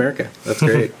 welcome to America. That's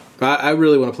great. I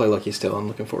really want to play Lucky Still. I'm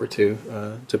looking forward to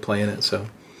playing it. So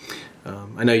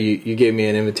I know you gave me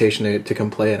an invitation to come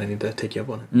play it. I need to take you up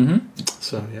on it. Mm-hmm.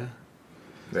 So yeah,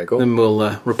 very cool. Then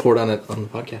we'll report on it on the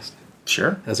podcast.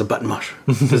 Sure. As a button mush.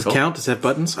 Does it count? Does it have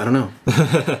buttons? I don't know.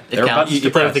 It counts.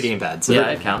 You play with the gamepad. So yeah,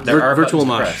 it counts. There are virtual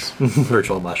mush.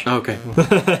 Virtual mush. Oh, okay.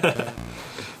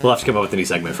 We'll have to come up with a new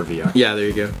segment for VR. Yeah, there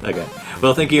you go. Okay.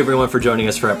 Well, thank you everyone for joining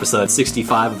us for episode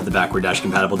 65 of the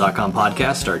Backward-Compatible.com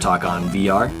podcast, our talk on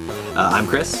VR. I'm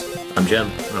Chris. I'm Jim.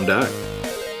 I'm Doc.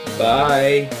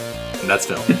 Bye. And that's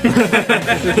Phil.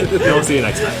 We'll see you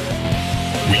next time.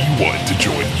 We want to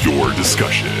join your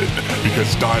discussion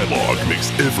because dialogue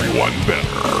makes everyone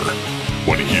better.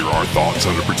 Want to hear our thoughts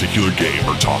on a particular game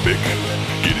or topic?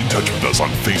 Get in touch with us on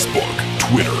Facebook,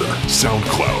 Twitter,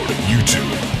 SoundCloud,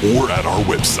 YouTube, or at our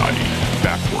website,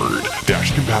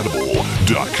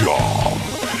 Backward-Compatible.com.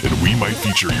 And we might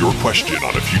feature your question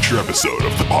on a future episode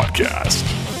of the podcast.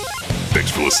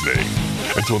 Thanks for listening.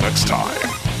 Until next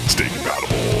time, stay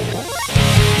compatible.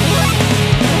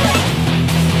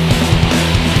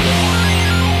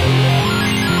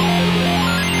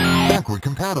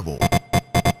 Backward-Compatible.